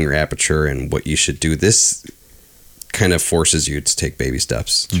selecting your aperture and what you should do, this kind of forces you to take baby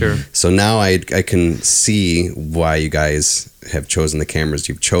steps. Sure. So now I can see why you guys have chosen the cameras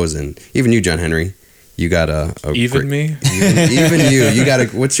you've chosen. Even you, John Henry, you got a Even me? even you got a,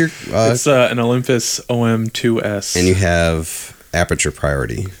 what's your It's an Olympus OM2S. and you have aperture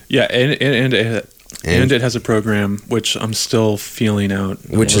priority, Yeah, and it has a program which I'm still feeling out.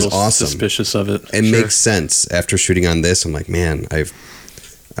 I'm Which a is little awesome. Suspicious of it. it makes sense. After shooting on this, I'm like, man,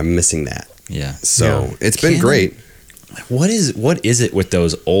 I'm missing that. yeah. So Yeah. it's been Canon- great. What is it with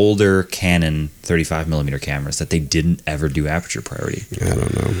those older Canon 35 millimeter cameras that they didn't ever do aperture priority? I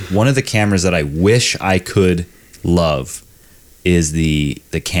don't know. One of the cameras that I wish I could love is the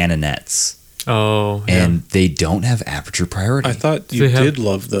Canonettes, Oh, yeah. and they don't have aperture priority. I thought They you have- did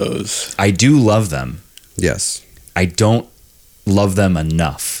love those. I do love them. Yes. I don't love them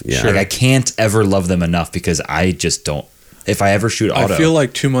enough. Yeah. Like I can't ever love them enough because I just don't. If I ever shoot auto, I feel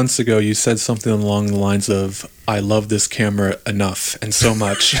like 2 months ago you said something along the lines of, I love this camera enough and so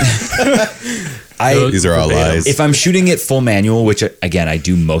much. These are all Verbatim. lies. if I'm shooting it full manual, which again I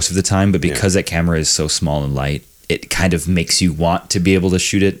do most of the time, but because that camera is so small and light, it kind of makes you want to be able to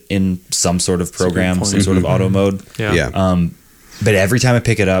shoot it in some sort of program, point. some sort of auto mode. yeah. yeah. But every time I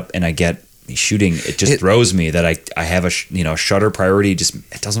pick it up and I get shooting, it just throws me that I have a shutter priority. Just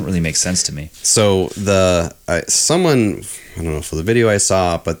it doesn't really make sense to me. So someone, I don't know for the video I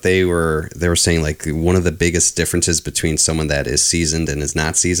saw, but they were saying like one of the biggest differences between someone that is seasoned and is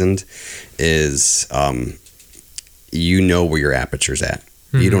not seasoned is where your aperture's at.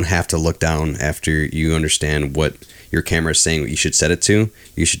 You don't have to look down after you understand what your camera is saying, what you should set it to.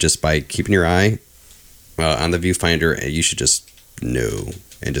 You should just, by keeping your eye on the viewfinder, you should just know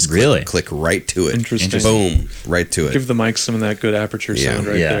and just click right to it. Interesting. Boom, right to it. Give the mic some of that good aperture sound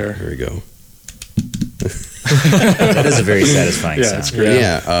right Yeah. there. There we go. That is a very satisfying Yeah, sound. it's great.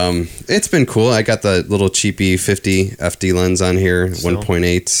 Yeah, it's been cool. I got the little cheapy 50 FD lens on here, So-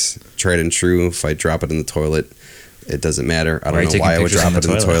 1.8, tried and true. If I drop it in the toilet, it doesn't matter. I Why are don't you know why I taking would pictures drop in it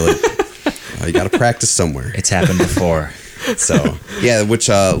the in the toilet. You got to practice somewhere. It's happened before. So, yeah, which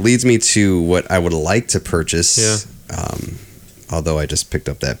leads me to what I would like to purchase. Yeah. Although I just picked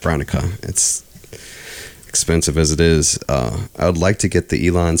up that Bronica. It's expensive as it is. I would like to get the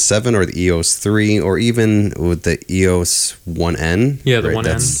Elon 7 or the EOS 3 or even with the EOS 1N. Yeah, the right?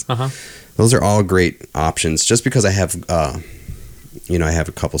 1N. Uh-huh. Those are all great options. Just because I have, I have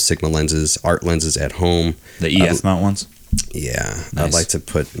a couple Sigma lenses, art lenses at home. The EF mount ones. Yeah, Nice. I'd like to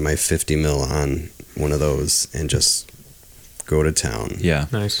put my 50 mil on one of those and just go to town. Yeah.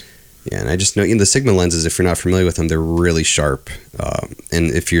 Nice. Yeah, and I just know the Sigma lenses, if you're not familiar with them, they're really sharp.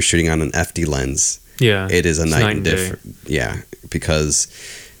 And if you're shooting on an FD lens, Yeah, it is a it's night and day. different. Yeah, because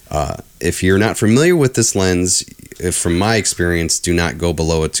if you're not familiar with this lens, from my experience, do not go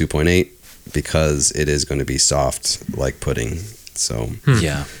below a 2.8 because it is going to be soft like pudding. So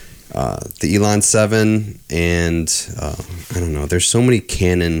Yeah. the Elon 7 and I don't know. There's so many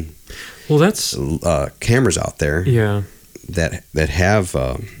Canon Well, that's cameras out there yeah. that have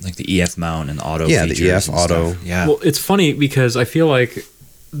Like the EF mount and auto Yeah, the features EF and auto. stuff. Yeah. Well, it's funny because I feel like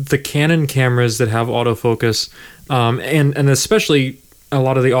the Canon cameras that have autofocus, and especially a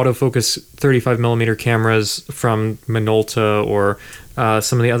lot of the autofocus 35 millimeter cameras from Minolta or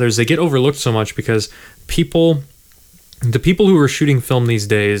some of the others, they get overlooked so much because the people who are shooting film these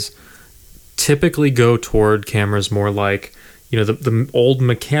days typically go toward cameras more like, the old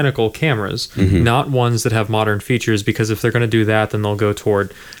mechanical cameras, not ones that have modern features, because if they're going to do that, then they'll go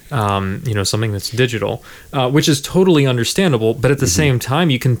toward, something that's digital, which is totally understandable. But at the same time,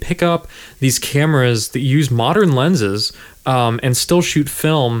 you can pick up these cameras that use modern lenses and still shoot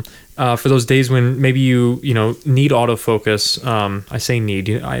film for those days when maybe you need autofocus. I say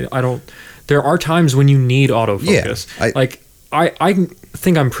need. I don't. There are times when you need autofocus. Yeah, I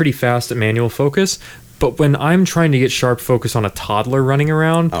think I'm pretty fast at manual focus. But when I'm trying to get sharp focus on a toddler running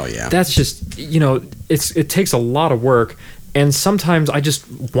around, Oh, yeah. that's just, it takes a lot of work. And sometimes I just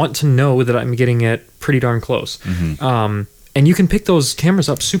want to know that I'm getting it pretty darn close. And you can pick those cameras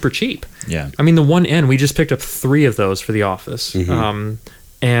up super cheap. Yeah. I mean, the 1N, we just picked up 3 of those for the office.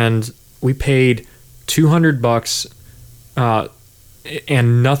 And we paid $200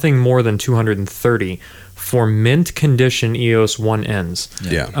 and nothing more than $230 for mint condition EOS 1Ns.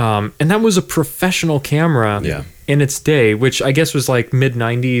 Yeah. And that was a professional camera Yeah. in its day, which I guess was like mid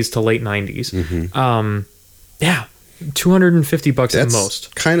 90s to late 90s. Yeah, $250 at That's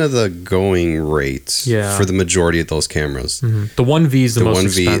most. kind of the going rate Yeah. for the majority of those cameras. The 1V is the, The most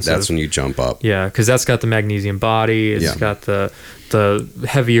 1V, expensive. that's when you jump up. Yeah, because that's got the magnesium body. It's Yeah. got the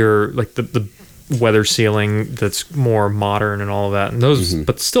heavier, like the weather sealing that's more modern and all of that. And those,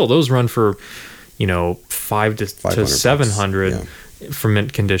 but still, those run for, $500 to $500, $700 for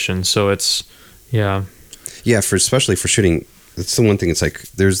mint condition. So it's, yeah. Yeah, especially for shooting. That's the one thing. It's like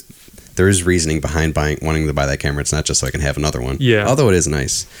there is reasoning behind wanting to buy that camera. It's not just so I can have another one. Yeah. Although it is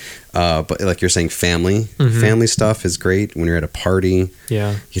nice, but like you're saying, family stuff is great when you're at a party.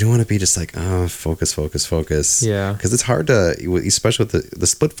 Yeah. You don't want to be just like, focus. Yeah. Because it's hard to, especially with the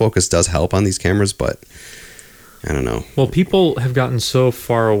split focus does help on these cameras, but I don't know. Well, people have gotten so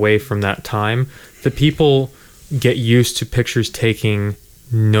far away from that time that people get used to pictures taking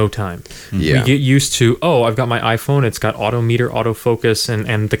no time. Yeah. We get used to, I've got my iPhone, it's got auto meter, autofocus,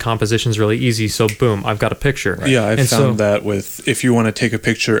 and the composition's really easy, so boom, I've got a picture. Yeah, I've And found that with, if you want to take a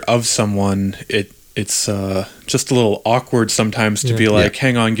picture of someone, it's just a little awkward sometimes to be like,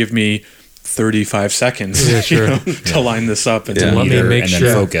 hang on, give me 35 seconds Yeah, sure. to line this up and Yeah. to Let me Meter make and sure.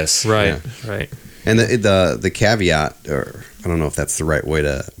 then focus. Right, right. And the caveat, or I don't know if that's the right way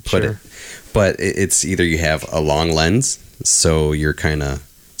to put Sure. it, but it's either you have a long lens, so you're kind of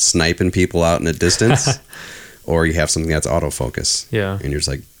sniping people out in a distance, or you have something that's autofocus. Yeah. And you're just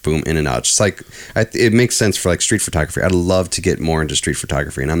like, boom, in and out. Just like, it makes sense for like street photography. I'd love to get more into street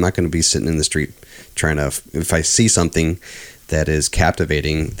photography, and I'm not going to be sitting in the street trying to, if I see something that is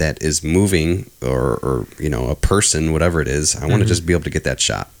captivating, that is moving, or a person, whatever it is, I want to just be able to get that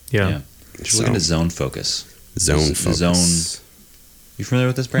shot. Yeah. Yeah. You should look into zone focus. Zone The focus. Zone. You familiar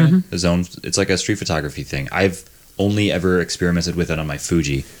with this, Brandon? The zone. It's like a street photography thing. I've only ever experimented with it on my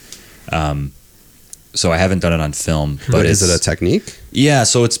Fuji, so I haven't done it on film. But is it's- it a technique? Yeah,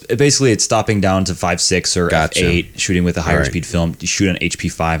 so it's stopping down to 5.6 or Gotcha. f8, shooting with a higher All right. speed film. You shoot on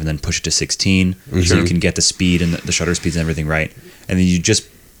HP5 and then push it to 16, so you can get the speed and the shutter speeds and everything right. And then you just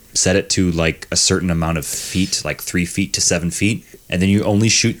set it to like a certain amount of feet, like 3 feet to 7 feet, and then you only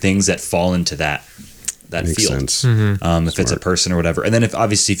shoot things that fall into that Makes field. sense. If it's a person or whatever, and then if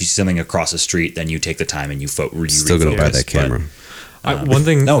you see something across the street, then you take the time and you Still gonna buy refocus, that camera. One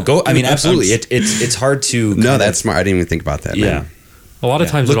thing, No, go. I mean, absolutely. It's hard to. No, kind that's of- smart. I didn't even think about that. yeah. Man. a lot of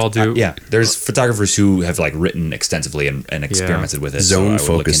times what I'll do, There's photographers who have like written extensively and experimented with it. Zone so I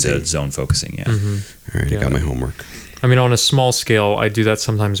would look into focusing. zone focusing. Yeah. All right, I Yeah. got my homework. I mean, on a small scale, I do that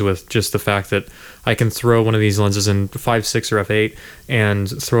sometimes with just the fact that I can throw one of these lenses in 5.6 or f8 and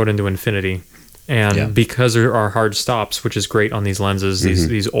throw it into infinity. And Yeah. because there are hard stops, which is great on these lenses,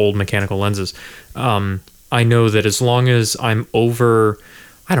 these old mechanical lenses, I know that as long as I'm over,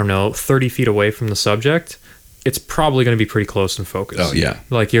 30 feet away from the subject, it's probably going to be pretty close in focus. Oh yeah.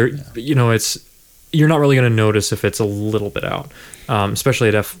 Like you're not really going to notice if it's a little bit out, especially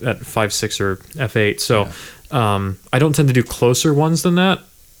at 5.6 or f8. So I don't tend to do closer ones than that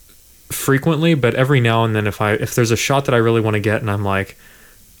frequently, but every now and then if there's a shot that I really want to get and I'm like,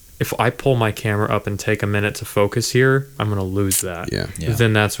 if I pull my camera up and take a minute to focus here, I'm going to lose that. Yeah.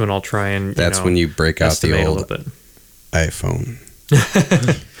 Then that's when I'll try and when you break out the estimate old a little bit. iPhone.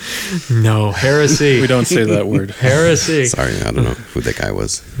 No, heresy. We don't say that word. Heresy. Sorry, I don't know who that guy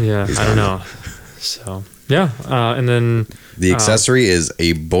was. Yeah, He's I don't gone. know. So yeah, and then The accessory is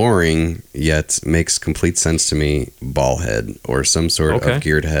a boring yet makes complete sense to me ball head or some sort Okay. of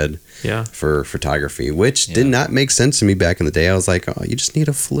geared head yeah, for photography, which did not make sense to me back in the day. I was like, oh, you just need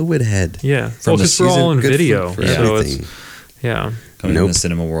a fluid head. yeah. From Well, the because we're all in Good video, for so everything. it's yeah. Coming Nope. from the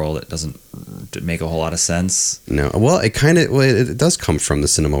cinema world, it doesn't make a whole lot of sense. No, well, it does come from the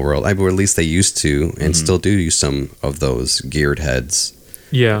cinema world, or at least they used to, and still do use some of those geared heads.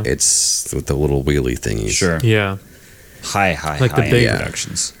 Yeah, It's with the little wheelie thingies. Sure. yeah. High Like the high big-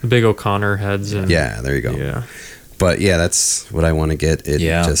 productions. The big O'Connor heads and Yeah, there you go. yeah, But yeah, that's what I want to get. It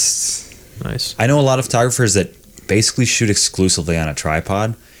Yeah. just nice. I know a lot of photographers that basically shoot exclusively on a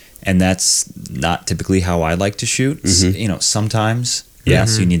tripod, and that's not typically how I like to shoot. You know, sometimes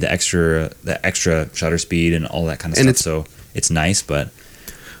yes, you need the extra shutter speed and all that kind of And stuff. So it's nice, but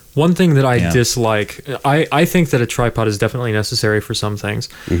One thing that I Yeah. dislike, I think that a tripod is definitely necessary for some things.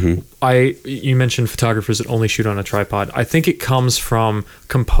 You mentioned photographers that only shoot on a tripod. I think it comes from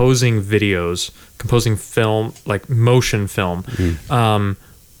composing videos, composing film, like motion film,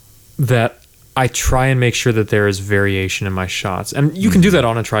 that I try and make sure that there is variation in my shots. And you can do that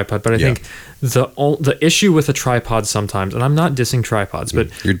on a tripod, but I think the issue with a tripod sometimes, and I'm not dissing tripods, but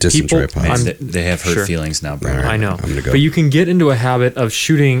You're dissing tripods. they have hurt sure. feelings now, Brent. All right. I know. I'm gonna go. But you can get into a habit of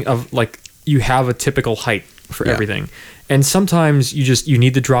shooting of like you have a typical height for Yeah. everything. And sometimes you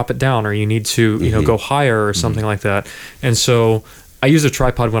need to drop it down or you need to, go higher or something like that. And so I use a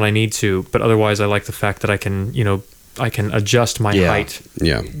tripod when I need to, but otherwise I like the fact that I can adjust my Yeah. height,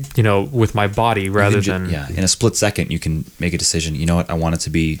 yeah. with my body rather than in a split second you can make a decision. You know what? I want it to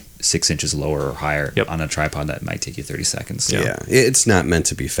be 6 inches lower or higher Yep. on a tripod. That might take you 30 seconds. Yeah. It's not meant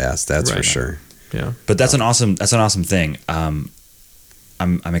to be fast, that's for Right. sure. yeah. But that's an awesome thing. I'm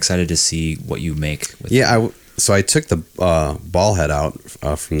excited to see what you make with Yeah, so I took the ball head out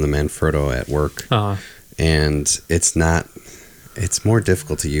from the Manfrotto at work, and it's more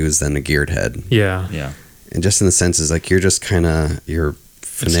difficult to use than a geared head. Yeah. Yeah. And just in the sense is like you're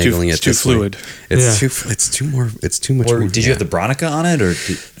finagling It's too this way. fluid. It's too much. Or more- did you have the Bronica on it, or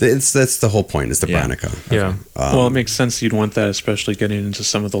That's the whole point. Is the Yeah. Bronica. Yeah. Well, it makes sense you'd want that, especially getting into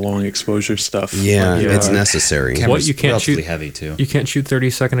some of the long exposure stuff. Yeah, Yeah. it's necessary. camera's you can't relatively shoot- heavy too? You can't shoot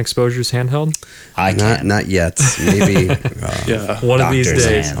 30-second exposures handheld? I can't. Not yet. Maybe Yeah. One of these Doctor's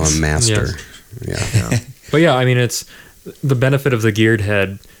days. hands. I'm a master. Yeah. But yeah, I mean, it's the benefit of the geared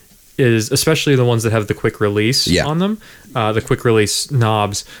head is, especially the ones that have the quick release on them, the quick release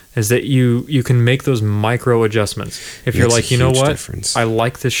knobs, is that you can make those micro adjustments. If you're Makes a like, you know huge what, difference. I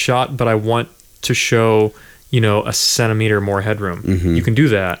like this shot, but I want to show, a centimeter more headroom. Mm-hmm. You can do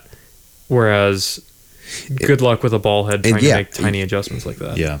that. Whereas, good luck with a ball head trying to yeah. make tiny adjustments like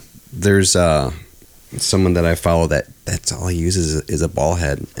that. Yeah. There's someone that I follow that's all he uses is a ball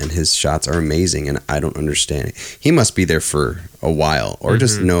head, and his shots are amazing, and I don't understand it. He must be there for a while, or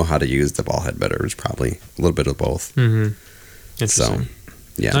just know how to use the ball head better. It's probably a little bit of both. Interesting. So,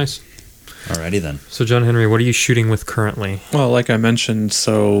 yeah. Nice. Alrighty then. So, John Henry, what are you shooting with currently? Well, like I mentioned,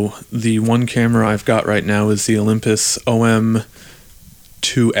 so the one camera I've got right now is the Olympus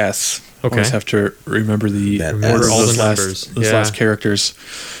OM2S. I Okay. always have to remember the That order S. all Those the last, numbers. those Yeah. last characters.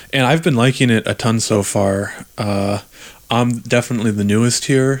 And I've been liking it a ton so far. I'm definitely the newest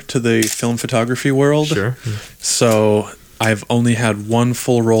here to the film photography world. Sure. So I've only had one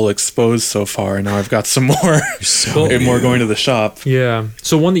full roll exposed so far, and now I've got some more and more going to the shop. Yeah.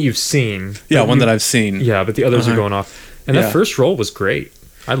 So one that you've seen. Yeah, But one you- that I've seen. Yeah, but the others are Uh-huh. going off. And Yeah. that first roll was great.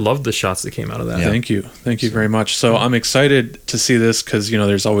 I loved the shots that came out of that. Yeah. Thank you very much. So I'm excited to see this because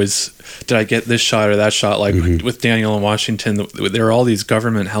there's always, did I get this shot or that shot? Like with Daniel in Washington, there are all these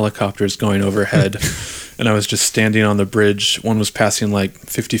government helicopters going overhead, and I was just standing on the bridge. One was passing like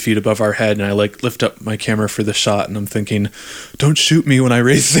 50 feet above our head, and I lift up my camera for the shot, and I'm thinking, don't shoot me when I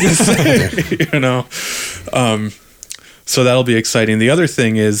raise this, So that'll be exciting. The other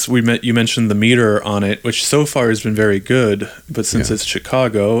thing is you mentioned the meter on it, which so far has been very good, but since it's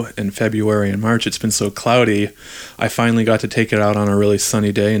Chicago in February and March, it's been so cloudy. I finally got to take it out on a really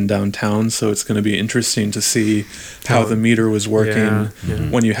sunny day in downtown, so it's going to be interesting to see how the meter was working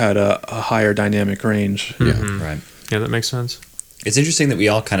when you had a higher dynamic range. Yeah. Right. Yeah, that makes sense. It's interesting that we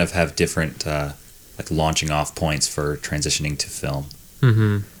all kind of have different like launching off points for transitioning to film.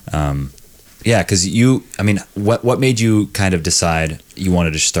 Mm-hmm. Yeah, because what made you kind of decide you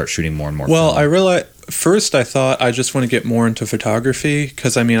wanted to start shooting more and more? Well, film? I realized first I thought I just want to get more into photography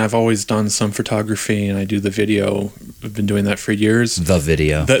because I've always done some photography and I do the video. I've been doing that for years. the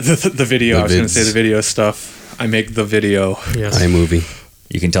video. The video. The I was going to vids. say the video stuff. I make the video. Yes. iMovie.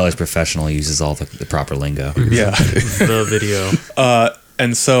 You can tell he's professional. He uses all the proper lingo. Yeah. The video.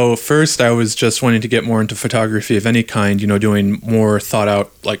 And so first I was just wanting to get more into photography of any kind, doing more thought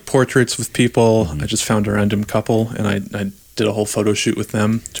out like portraits with people. I just found a random couple and I did a whole photo shoot with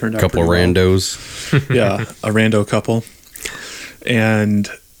them. Turned out Couple pretty well. randos. Yeah, a rando couple. And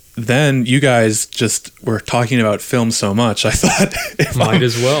then you guys just were talking about film so much. I thought Might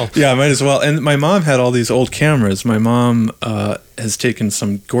as well. Yeah, might as well. And my mom had all these old cameras. My mom has taken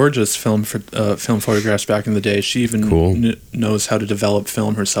some gorgeous film photographs back in the day. She even Cool. knows how to develop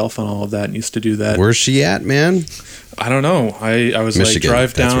film herself and all of that and used to do that. Where's she at, man? I don't know. I was Michigan, like,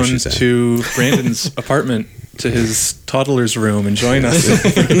 drive that's where down she's at. to Brandon's apartment, to his toddler's room and join us.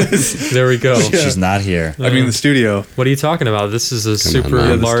 There we go. She's not here. The studio. What are you talking about? This is a super on,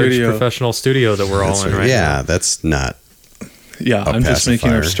 man. The large studio. professional studio that we're all That's in, right. right? Yeah, that's not. Yeah, A I'm just making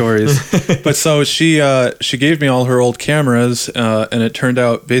up pacifier. stories. But so she gave me all her old cameras, and it turned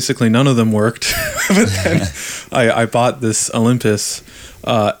out basically none of them worked. But then I bought this Olympus,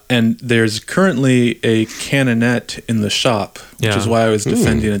 and there's currently a Canonet in the shop, which Yeah. is why I was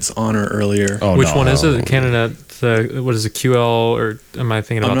defending its honor earlier. Oh, Which no. one is it? The Canonet, what is it, QL, or am I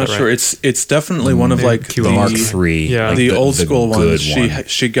thinking about I'm not that sure. right? It's definitely one of Maybe like QL. The Mark the, III. Yeah. like the old school good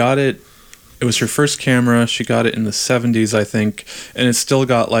ones. She got it. It was her first camera. She got it in the 70s, I think, and it's still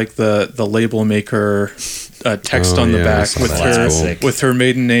got like the label maker text Oh, on the yeah, I back saw with that. her Classic. with her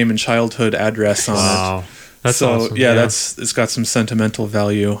maiden name and childhood address on it. Wow. That's so awesome. yeah, it's got some sentimental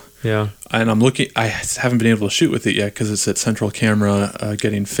value. Yeah. And I haven't been able to shoot with it yet because it's at Central Camera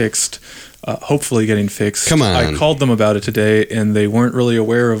getting fixed. Hopefully getting fixed. Come on. I called them about it today, and they weren't really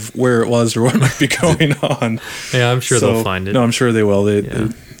aware of where it was or what might be going on. Yeah, I'm sure So- they'll find it. No, I'm sure they will. Yeah.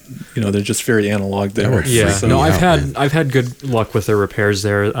 They're just very analog there. would Yeah, freak no, me I've out, man. had good luck with their repairs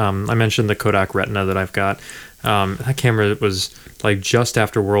there. I mentioned the Kodak Retina that I've got. That camera was like just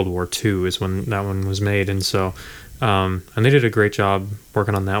after World War II is when that one was made, and so and they did a great job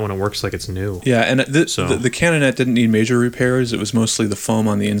working on that one. It works like it's new. Yeah, and So- the Canonet didn't need major repairs. It was mostly the foam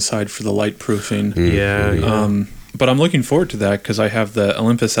on the inside for the light proofing. Yeah. But I'm looking forward to that because I have the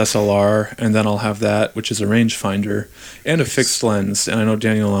Olympus SLR, and then I'll have that, which is a rangefinder, and a fixed lens. And I know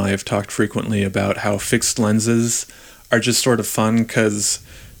Daniel and I have talked frequently about how fixed lenses are just sort of fun because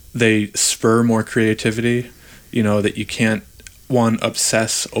they spur more creativity. That you can't,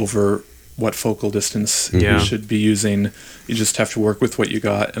 obsess over what focal distance Yeah. you should be using. You just have to work with what you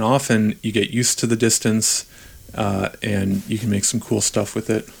got. And often you get used to the distance, and you can make some cool stuff with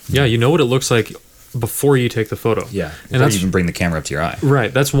it. Yeah, you know what it looks like before you take the photo. Yeah. And Or that's you even bring the camera up to your eye.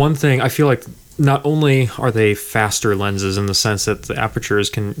 right. That's one thing. I feel like not only are they faster lenses in the sense that the apertures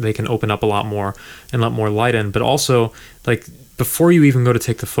can open up a lot more and let more light in, but also like before you even go to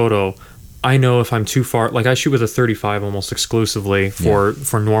take the photo, I know if I'm too far. Like I shoot with a 35 almost exclusively for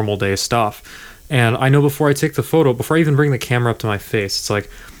normal day stuff, and I know before I take the photo, before I even bring the camera up to my face, it's like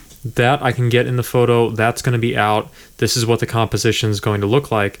that I can get in the photo. That's going to be out. This is what the composition is going to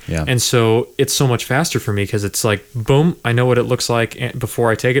look like. Yeah. And so it's so much faster for me because it's like, boom, I know what it looks like and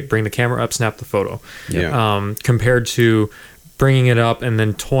before I take it, bring the camera up, snap the photo. Yeah. Compared to bringing it up and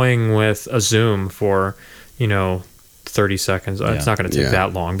then toying with a zoom for, 30 seconds. It's not going to take Yeah.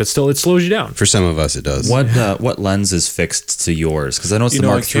 that long, but still it slows you down. For some of us, it does. What lens is fixed to yours? Because I know it's the I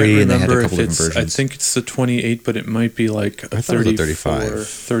Mark can't III, and they had a remember couple if different it's. I versions. think it's the 28, but it might be like a I thought it was a 34, 35.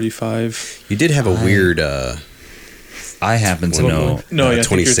 35. You did have a weird. I happen to What know. No, yeah, I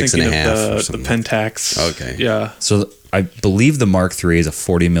think you're 26 thinking and a half or of the something. Pentax. Okay. Yeah. So I believe the Mark III is a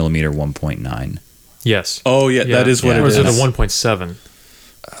 40 millimeter 1.9. Yes. Oh, yeah, that is what Yeah. Or it is is. it a 1.7?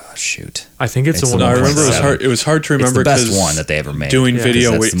 Oh, shoot. I think it's, It's a the No, I 1.7. remember it was 1.7. hard. It was hard to It's remember the best 'cause one that they ever made. doing Yeah. video,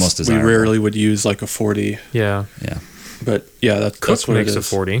 'Cause we, that's the most we desirable. rarely would use like a 40. Yeah. Yeah. But yeah, that's Cook what makes it a is.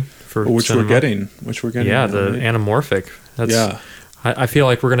 40 for Which cinema. we're getting. Yeah, now, the right? anamorphic. That's, Yeah. I feel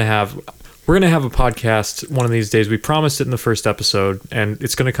like we're gonna have a podcast one of these days. We promised it in the first episode, and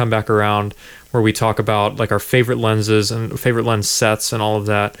it's gonna come back around where we talk about like our favorite lenses and favorite lens sets and all of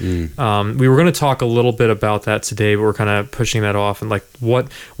that. We were gonna talk a little bit about that today, but we're kind of pushing that off. And like one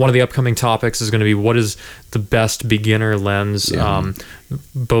of the upcoming topics is gonna be what is the best beginner lens,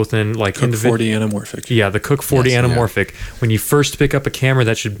 both in like Cook 40 anamorphic. Yeah, the Cook 40 Yes, yeah. anamorphic. When you first pick up a camera,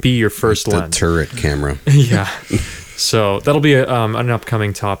 that should be your first The lens. turret camera. Yeah. So that'll be an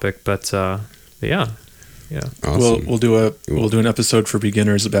upcoming topic, but Yeah. Yeah. Awesome. We'll do an episode for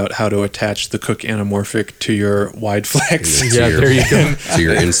beginners about how to attach the Cook anamorphic to your wide flex. Yeah, there you go. To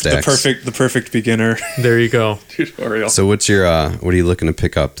your Instax. The perfect beginner There you go. tutorial. So what's your what are you looking to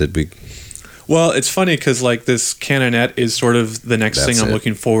pick up? Well, it's funny because like this Canonet is sort of the next That's thing I'm it.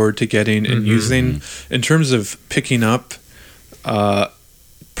 looking forward to getting and using. In terms of picking up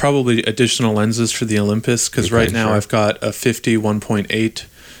probably additional lenses for the Olympus, because Okay, right now sure. I've got a 50 1.8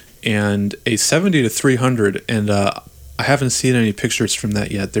 and a 70 to 300, and I haven't seen any pictures from that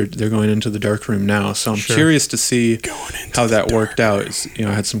yet. They're going into the darkroom now, so I'm Sure. curious to see how that worked out. I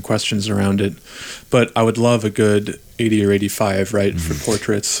had some questions around it, but I would love a good 80 or 85, right, for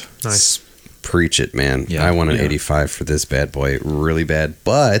portraits. Nice. Preach it, man. Yeah. I want an Yeah. 85 for this bad boy really bad,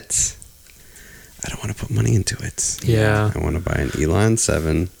 but I don't want to put money into it. Yeah. I want to buy an Elon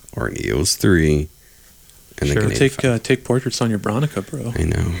 7 or an EOS 3 and Sure. then Take portraits on your Bronica, bro. I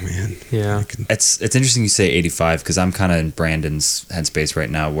know, man. Yeah. It's interesting you say 85 because I'm kind of in Brandon's headspace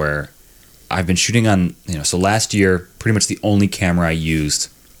right now where I've been shooting on, so last year, pretty much the only camera I used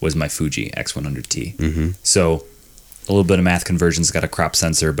was my Fuji X100T. Mm-hmm. So a little bit of math conversion. It's got a crop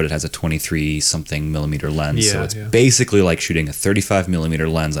sensor, but it has a 23 something millimeter lens. Yeah, so it's yeah. basically like shooting a 35 millimeter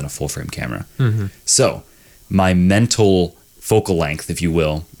lens on a full frame camera. Mm-hmm. So my mental focal length, if you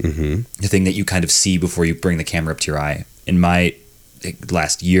will, Mm-hmm. the thing that you kind of see before you bring the camera up to your eye, in my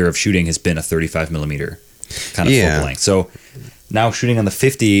last year of shooting has been a 35 millimeter kind of Yeah. focal length. So now shooting on the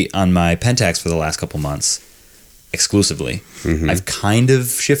 50 on my Pentax for the last couple months exclusively, Mhm. I've kind of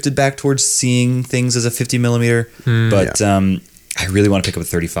shifted back towards seeing things as a 50 millimeter, but I really want to pick up a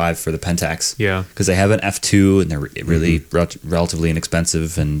 35 for the Pentax. Yeah. Because they have an f2 and they're really relatively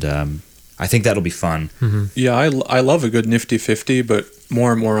inexpensive, and I think that'll be fun. Yeah, I love a good nifty 50, but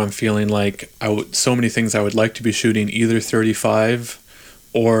more and more I'm feeling like so many things I would like to be shooting either 35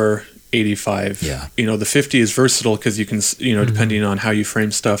 or 85. Yeah. The 50 is versatile because you can, depending on how you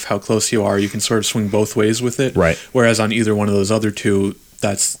frame stuff, how close you are, you can sort of swing both ways with it. Right. Whereas on either one of those other two,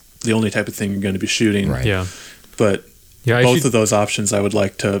 that's the only type of thing you're going to be shooting. Right. Yeah. But Yeah. both of those options I would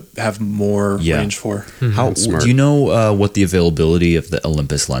like to have more Yeah. range for. How Smart. do you know what the availability of the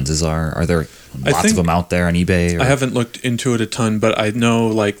Olympus lenses are? Are there lots think- of them out there on eBay? Or? I haven't looked into it a ton, but I know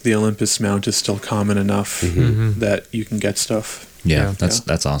like the Olympus mount is still common enough that you can get stuff. Yeah, Yeah.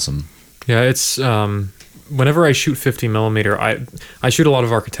 that's awesome. Yeah, it's whenever I shoot 50 millimeter, I shoot a lot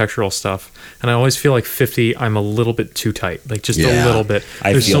of architectural stuff, and I always feel like 50, I'm a little bit too tight, like just a Yeah. little bit.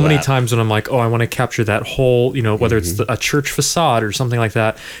 I There's so feel many that. times when I'm like, oh, I want to capture that whole, whether it's a church facade or something like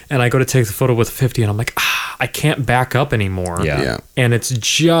that, and I go to take the photo with 50, and I'm like, I can't back up anymore. Yeah. Yeah. And it's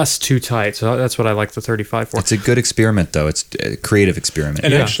just too tight. So that's what I like the 35 for. It's a good experiment, though. It's a creative experiment.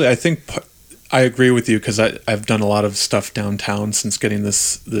 And Yeah. actually, I think I agree with you because I've done a lot of stuff downtown since getting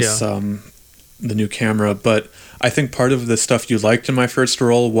this Yeah. the new camera. But I think part of the stuff you liked in my first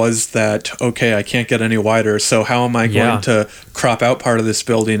roll was that, okay, I can't get any wider, so how am I Yeah. going to crop out part of this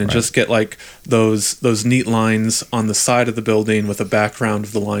building and just get like those neat lines on the side of the building with a background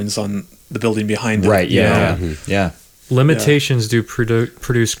of the lines on the building behind it? Right? you Yeah, know? yeah. Limitations do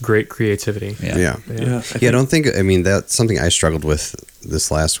produce great creativity. Yeah. Yeah. Yeah. I don't think. I mean, that's something I struggled with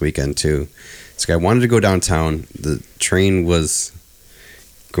this last weekend too. It's like I wanted to go downtown. The train was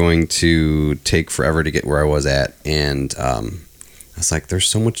going to take forever to get where I was at, and I was like, "There's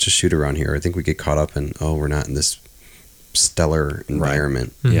so much to shoot around here." I think we get caught up in, we're not in this stellar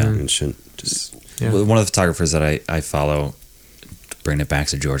environment. Yeah. and shouldn't just. Yeah. Well, one of the photographers that I follow, bringing it back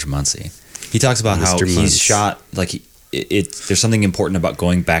to George Muncie, he talks about how Mr. he's Muntz. shot like there's something important about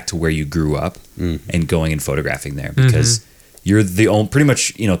going back to where you grew up Mm. and going and photographing there because you're the only pretty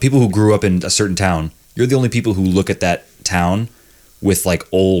much people who grew up in a certain town. You're the only people who look at that town with like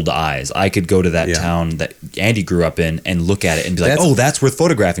old eyes. I could go to that Yeah. town that Andy grew up in and look at it and be like, That's- oh, that's worth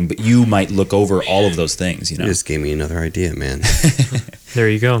photographing. But you might look over all of those things, You just gave me another idea, man. There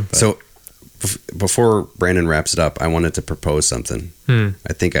you go. So before Brandon wraps it up, I wanted to propose something.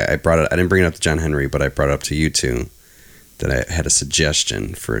 I think I brought it. I didn't bring it up to John Henry, but I brought it up to you two. That I had a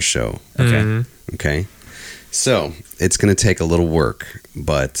suggestion for a show. Okay. Okay. So it's going to take a little work,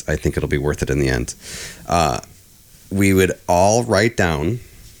 but I think it'll be worth it in the end. We would all write down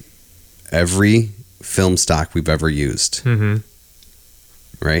every film stock we've ever used, Mm-hmm.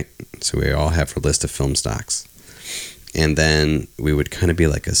 right? So we all have a list of film stocks. And then we would kind of be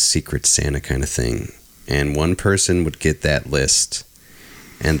like a secret Santa kind of thing. And one person would get that list.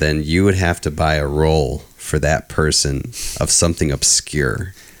 And then you would have to buy a roll for that person of something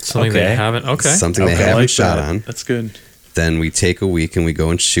obscure. Something Okay. they haven't. Okay. Something they Okay. I haven't like shot that. on. That's good. Then we take a week and we go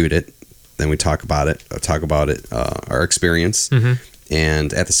and shoot it. Then we talk about it, our experience. Mm-hmm.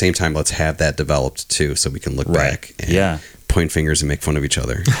 and at the same time, let's have that developed too, so we can look Right. back and Yeah. point fingers and make fun of each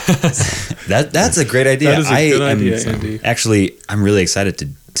other. That's a great idea. That is a good idea, Andy. Actually, I'm really excited to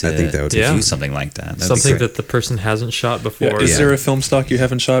I think that would be Yeah. do something like that. That'd be Something great. that the person hasn't shot before. Is Yeah. there a film stock you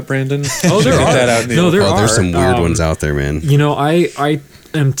haven't shot, Brandon? Oh, there Get are. that out in the No, open. there Oh, there's are. some weird ones out there, man. You know, I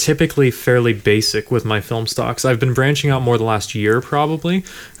am typically fairly basic with my film stocks. I've been branching out more the last year, probably,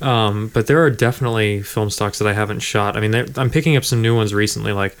 but there are definitely film stocks that I haven't shot. I mean, I'm picking up some new ones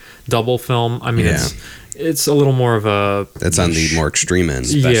recently, like double film. I mean, Yeah. it's a little more of a That's on the more extreme end.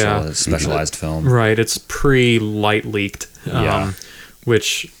 Yeah. Specialized film. right. It's pre-light leaked, Yeah.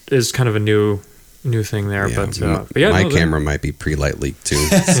 which is kind of a new thing there. Yeah, But yeah, my no, they're- camera might be pre-light leaked too.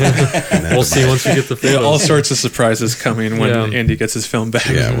 We'll see once we get the Yeah, photos. all sorts of surprises coming when Yeah. Andy gets his film back.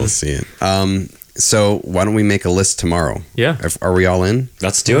 Yeah, we'll see it. So why don't we make a list tomorrow? Yeah. Are we all in?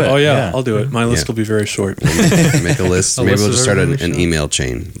 Let's do it. Oh yeah, I'll do it. My list Yeah. will be very short. Make a list. A Maybe list we'll of just start everything we an shot. email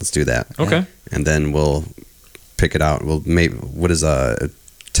chain. Let's do that. Okay. And then we'll pick it out. We'll maybe what is a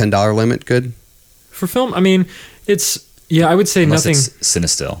 $10 limit? Good. For film, I mean, I would say Unless nothing. it's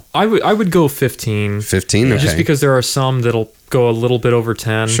Cinestill. I would go 15. 15. Okay. Just because there are some that'll go a little bit over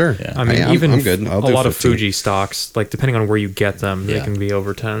 10. Sure. Yeah. I mean, I'm even good. I'll a do lot 15. of Fuji stocks, like depending on where you get them, they Yeah. can be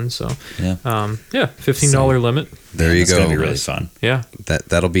over 10. So, Yeah. $15 limit. There you It's go. gonna be really fun. Yeah. That's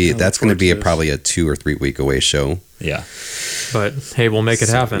going to forward be to this. probably a 2 or 3 week away show. Yeah. But hey, we'll make it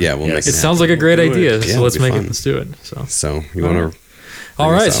happen. Yeah, we'll Yeah, make It it. sounds like a great We'll do idea. it. Yeah, So let's it'll be make it. fun. Let's do it. So. So you want to? All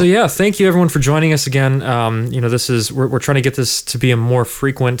right, so yeah, thank you everyone for joining us again. This is we're trying to get this to be a more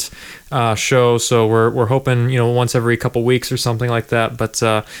frequent show, so we're hoping once every couple weeks or something like that. But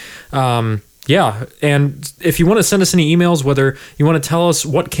yeah, and if you want to send us any emails, whether you want to tell us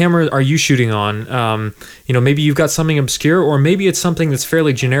what camera are you shooting on, maybe you've got something obscure, or maybe it's something that's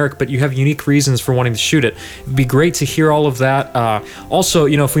fairly generic, but you have unique reasons for wanting to shoot it. It'd be great to hear all of that. Also,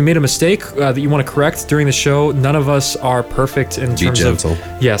 if we made a mistake that you want to correct during the show, none of us are perfect in Be terms gentle. of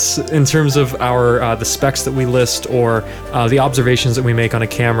in terms of our the specs that we list or the observations that we make on a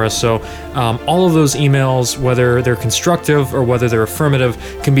camera. So all of those emails, whether they're constructive or whether they're affirmative,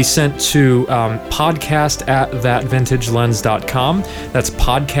 can be sent to podcast@thatvintagelens.com. That's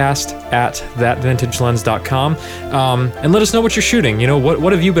podcast@thatvintagelens.com. And let us know what you're shooting.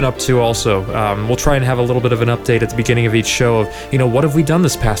 What have you been up to also? We'll try and have a little bit of an update at the beginning of each show of, what have we done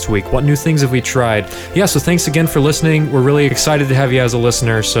this past week? What new things have we tried? Yeah, so thanks again for listening. We're really excited to have you as a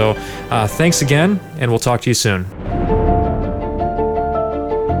listener. So thanks again, and we'll talk to you soon.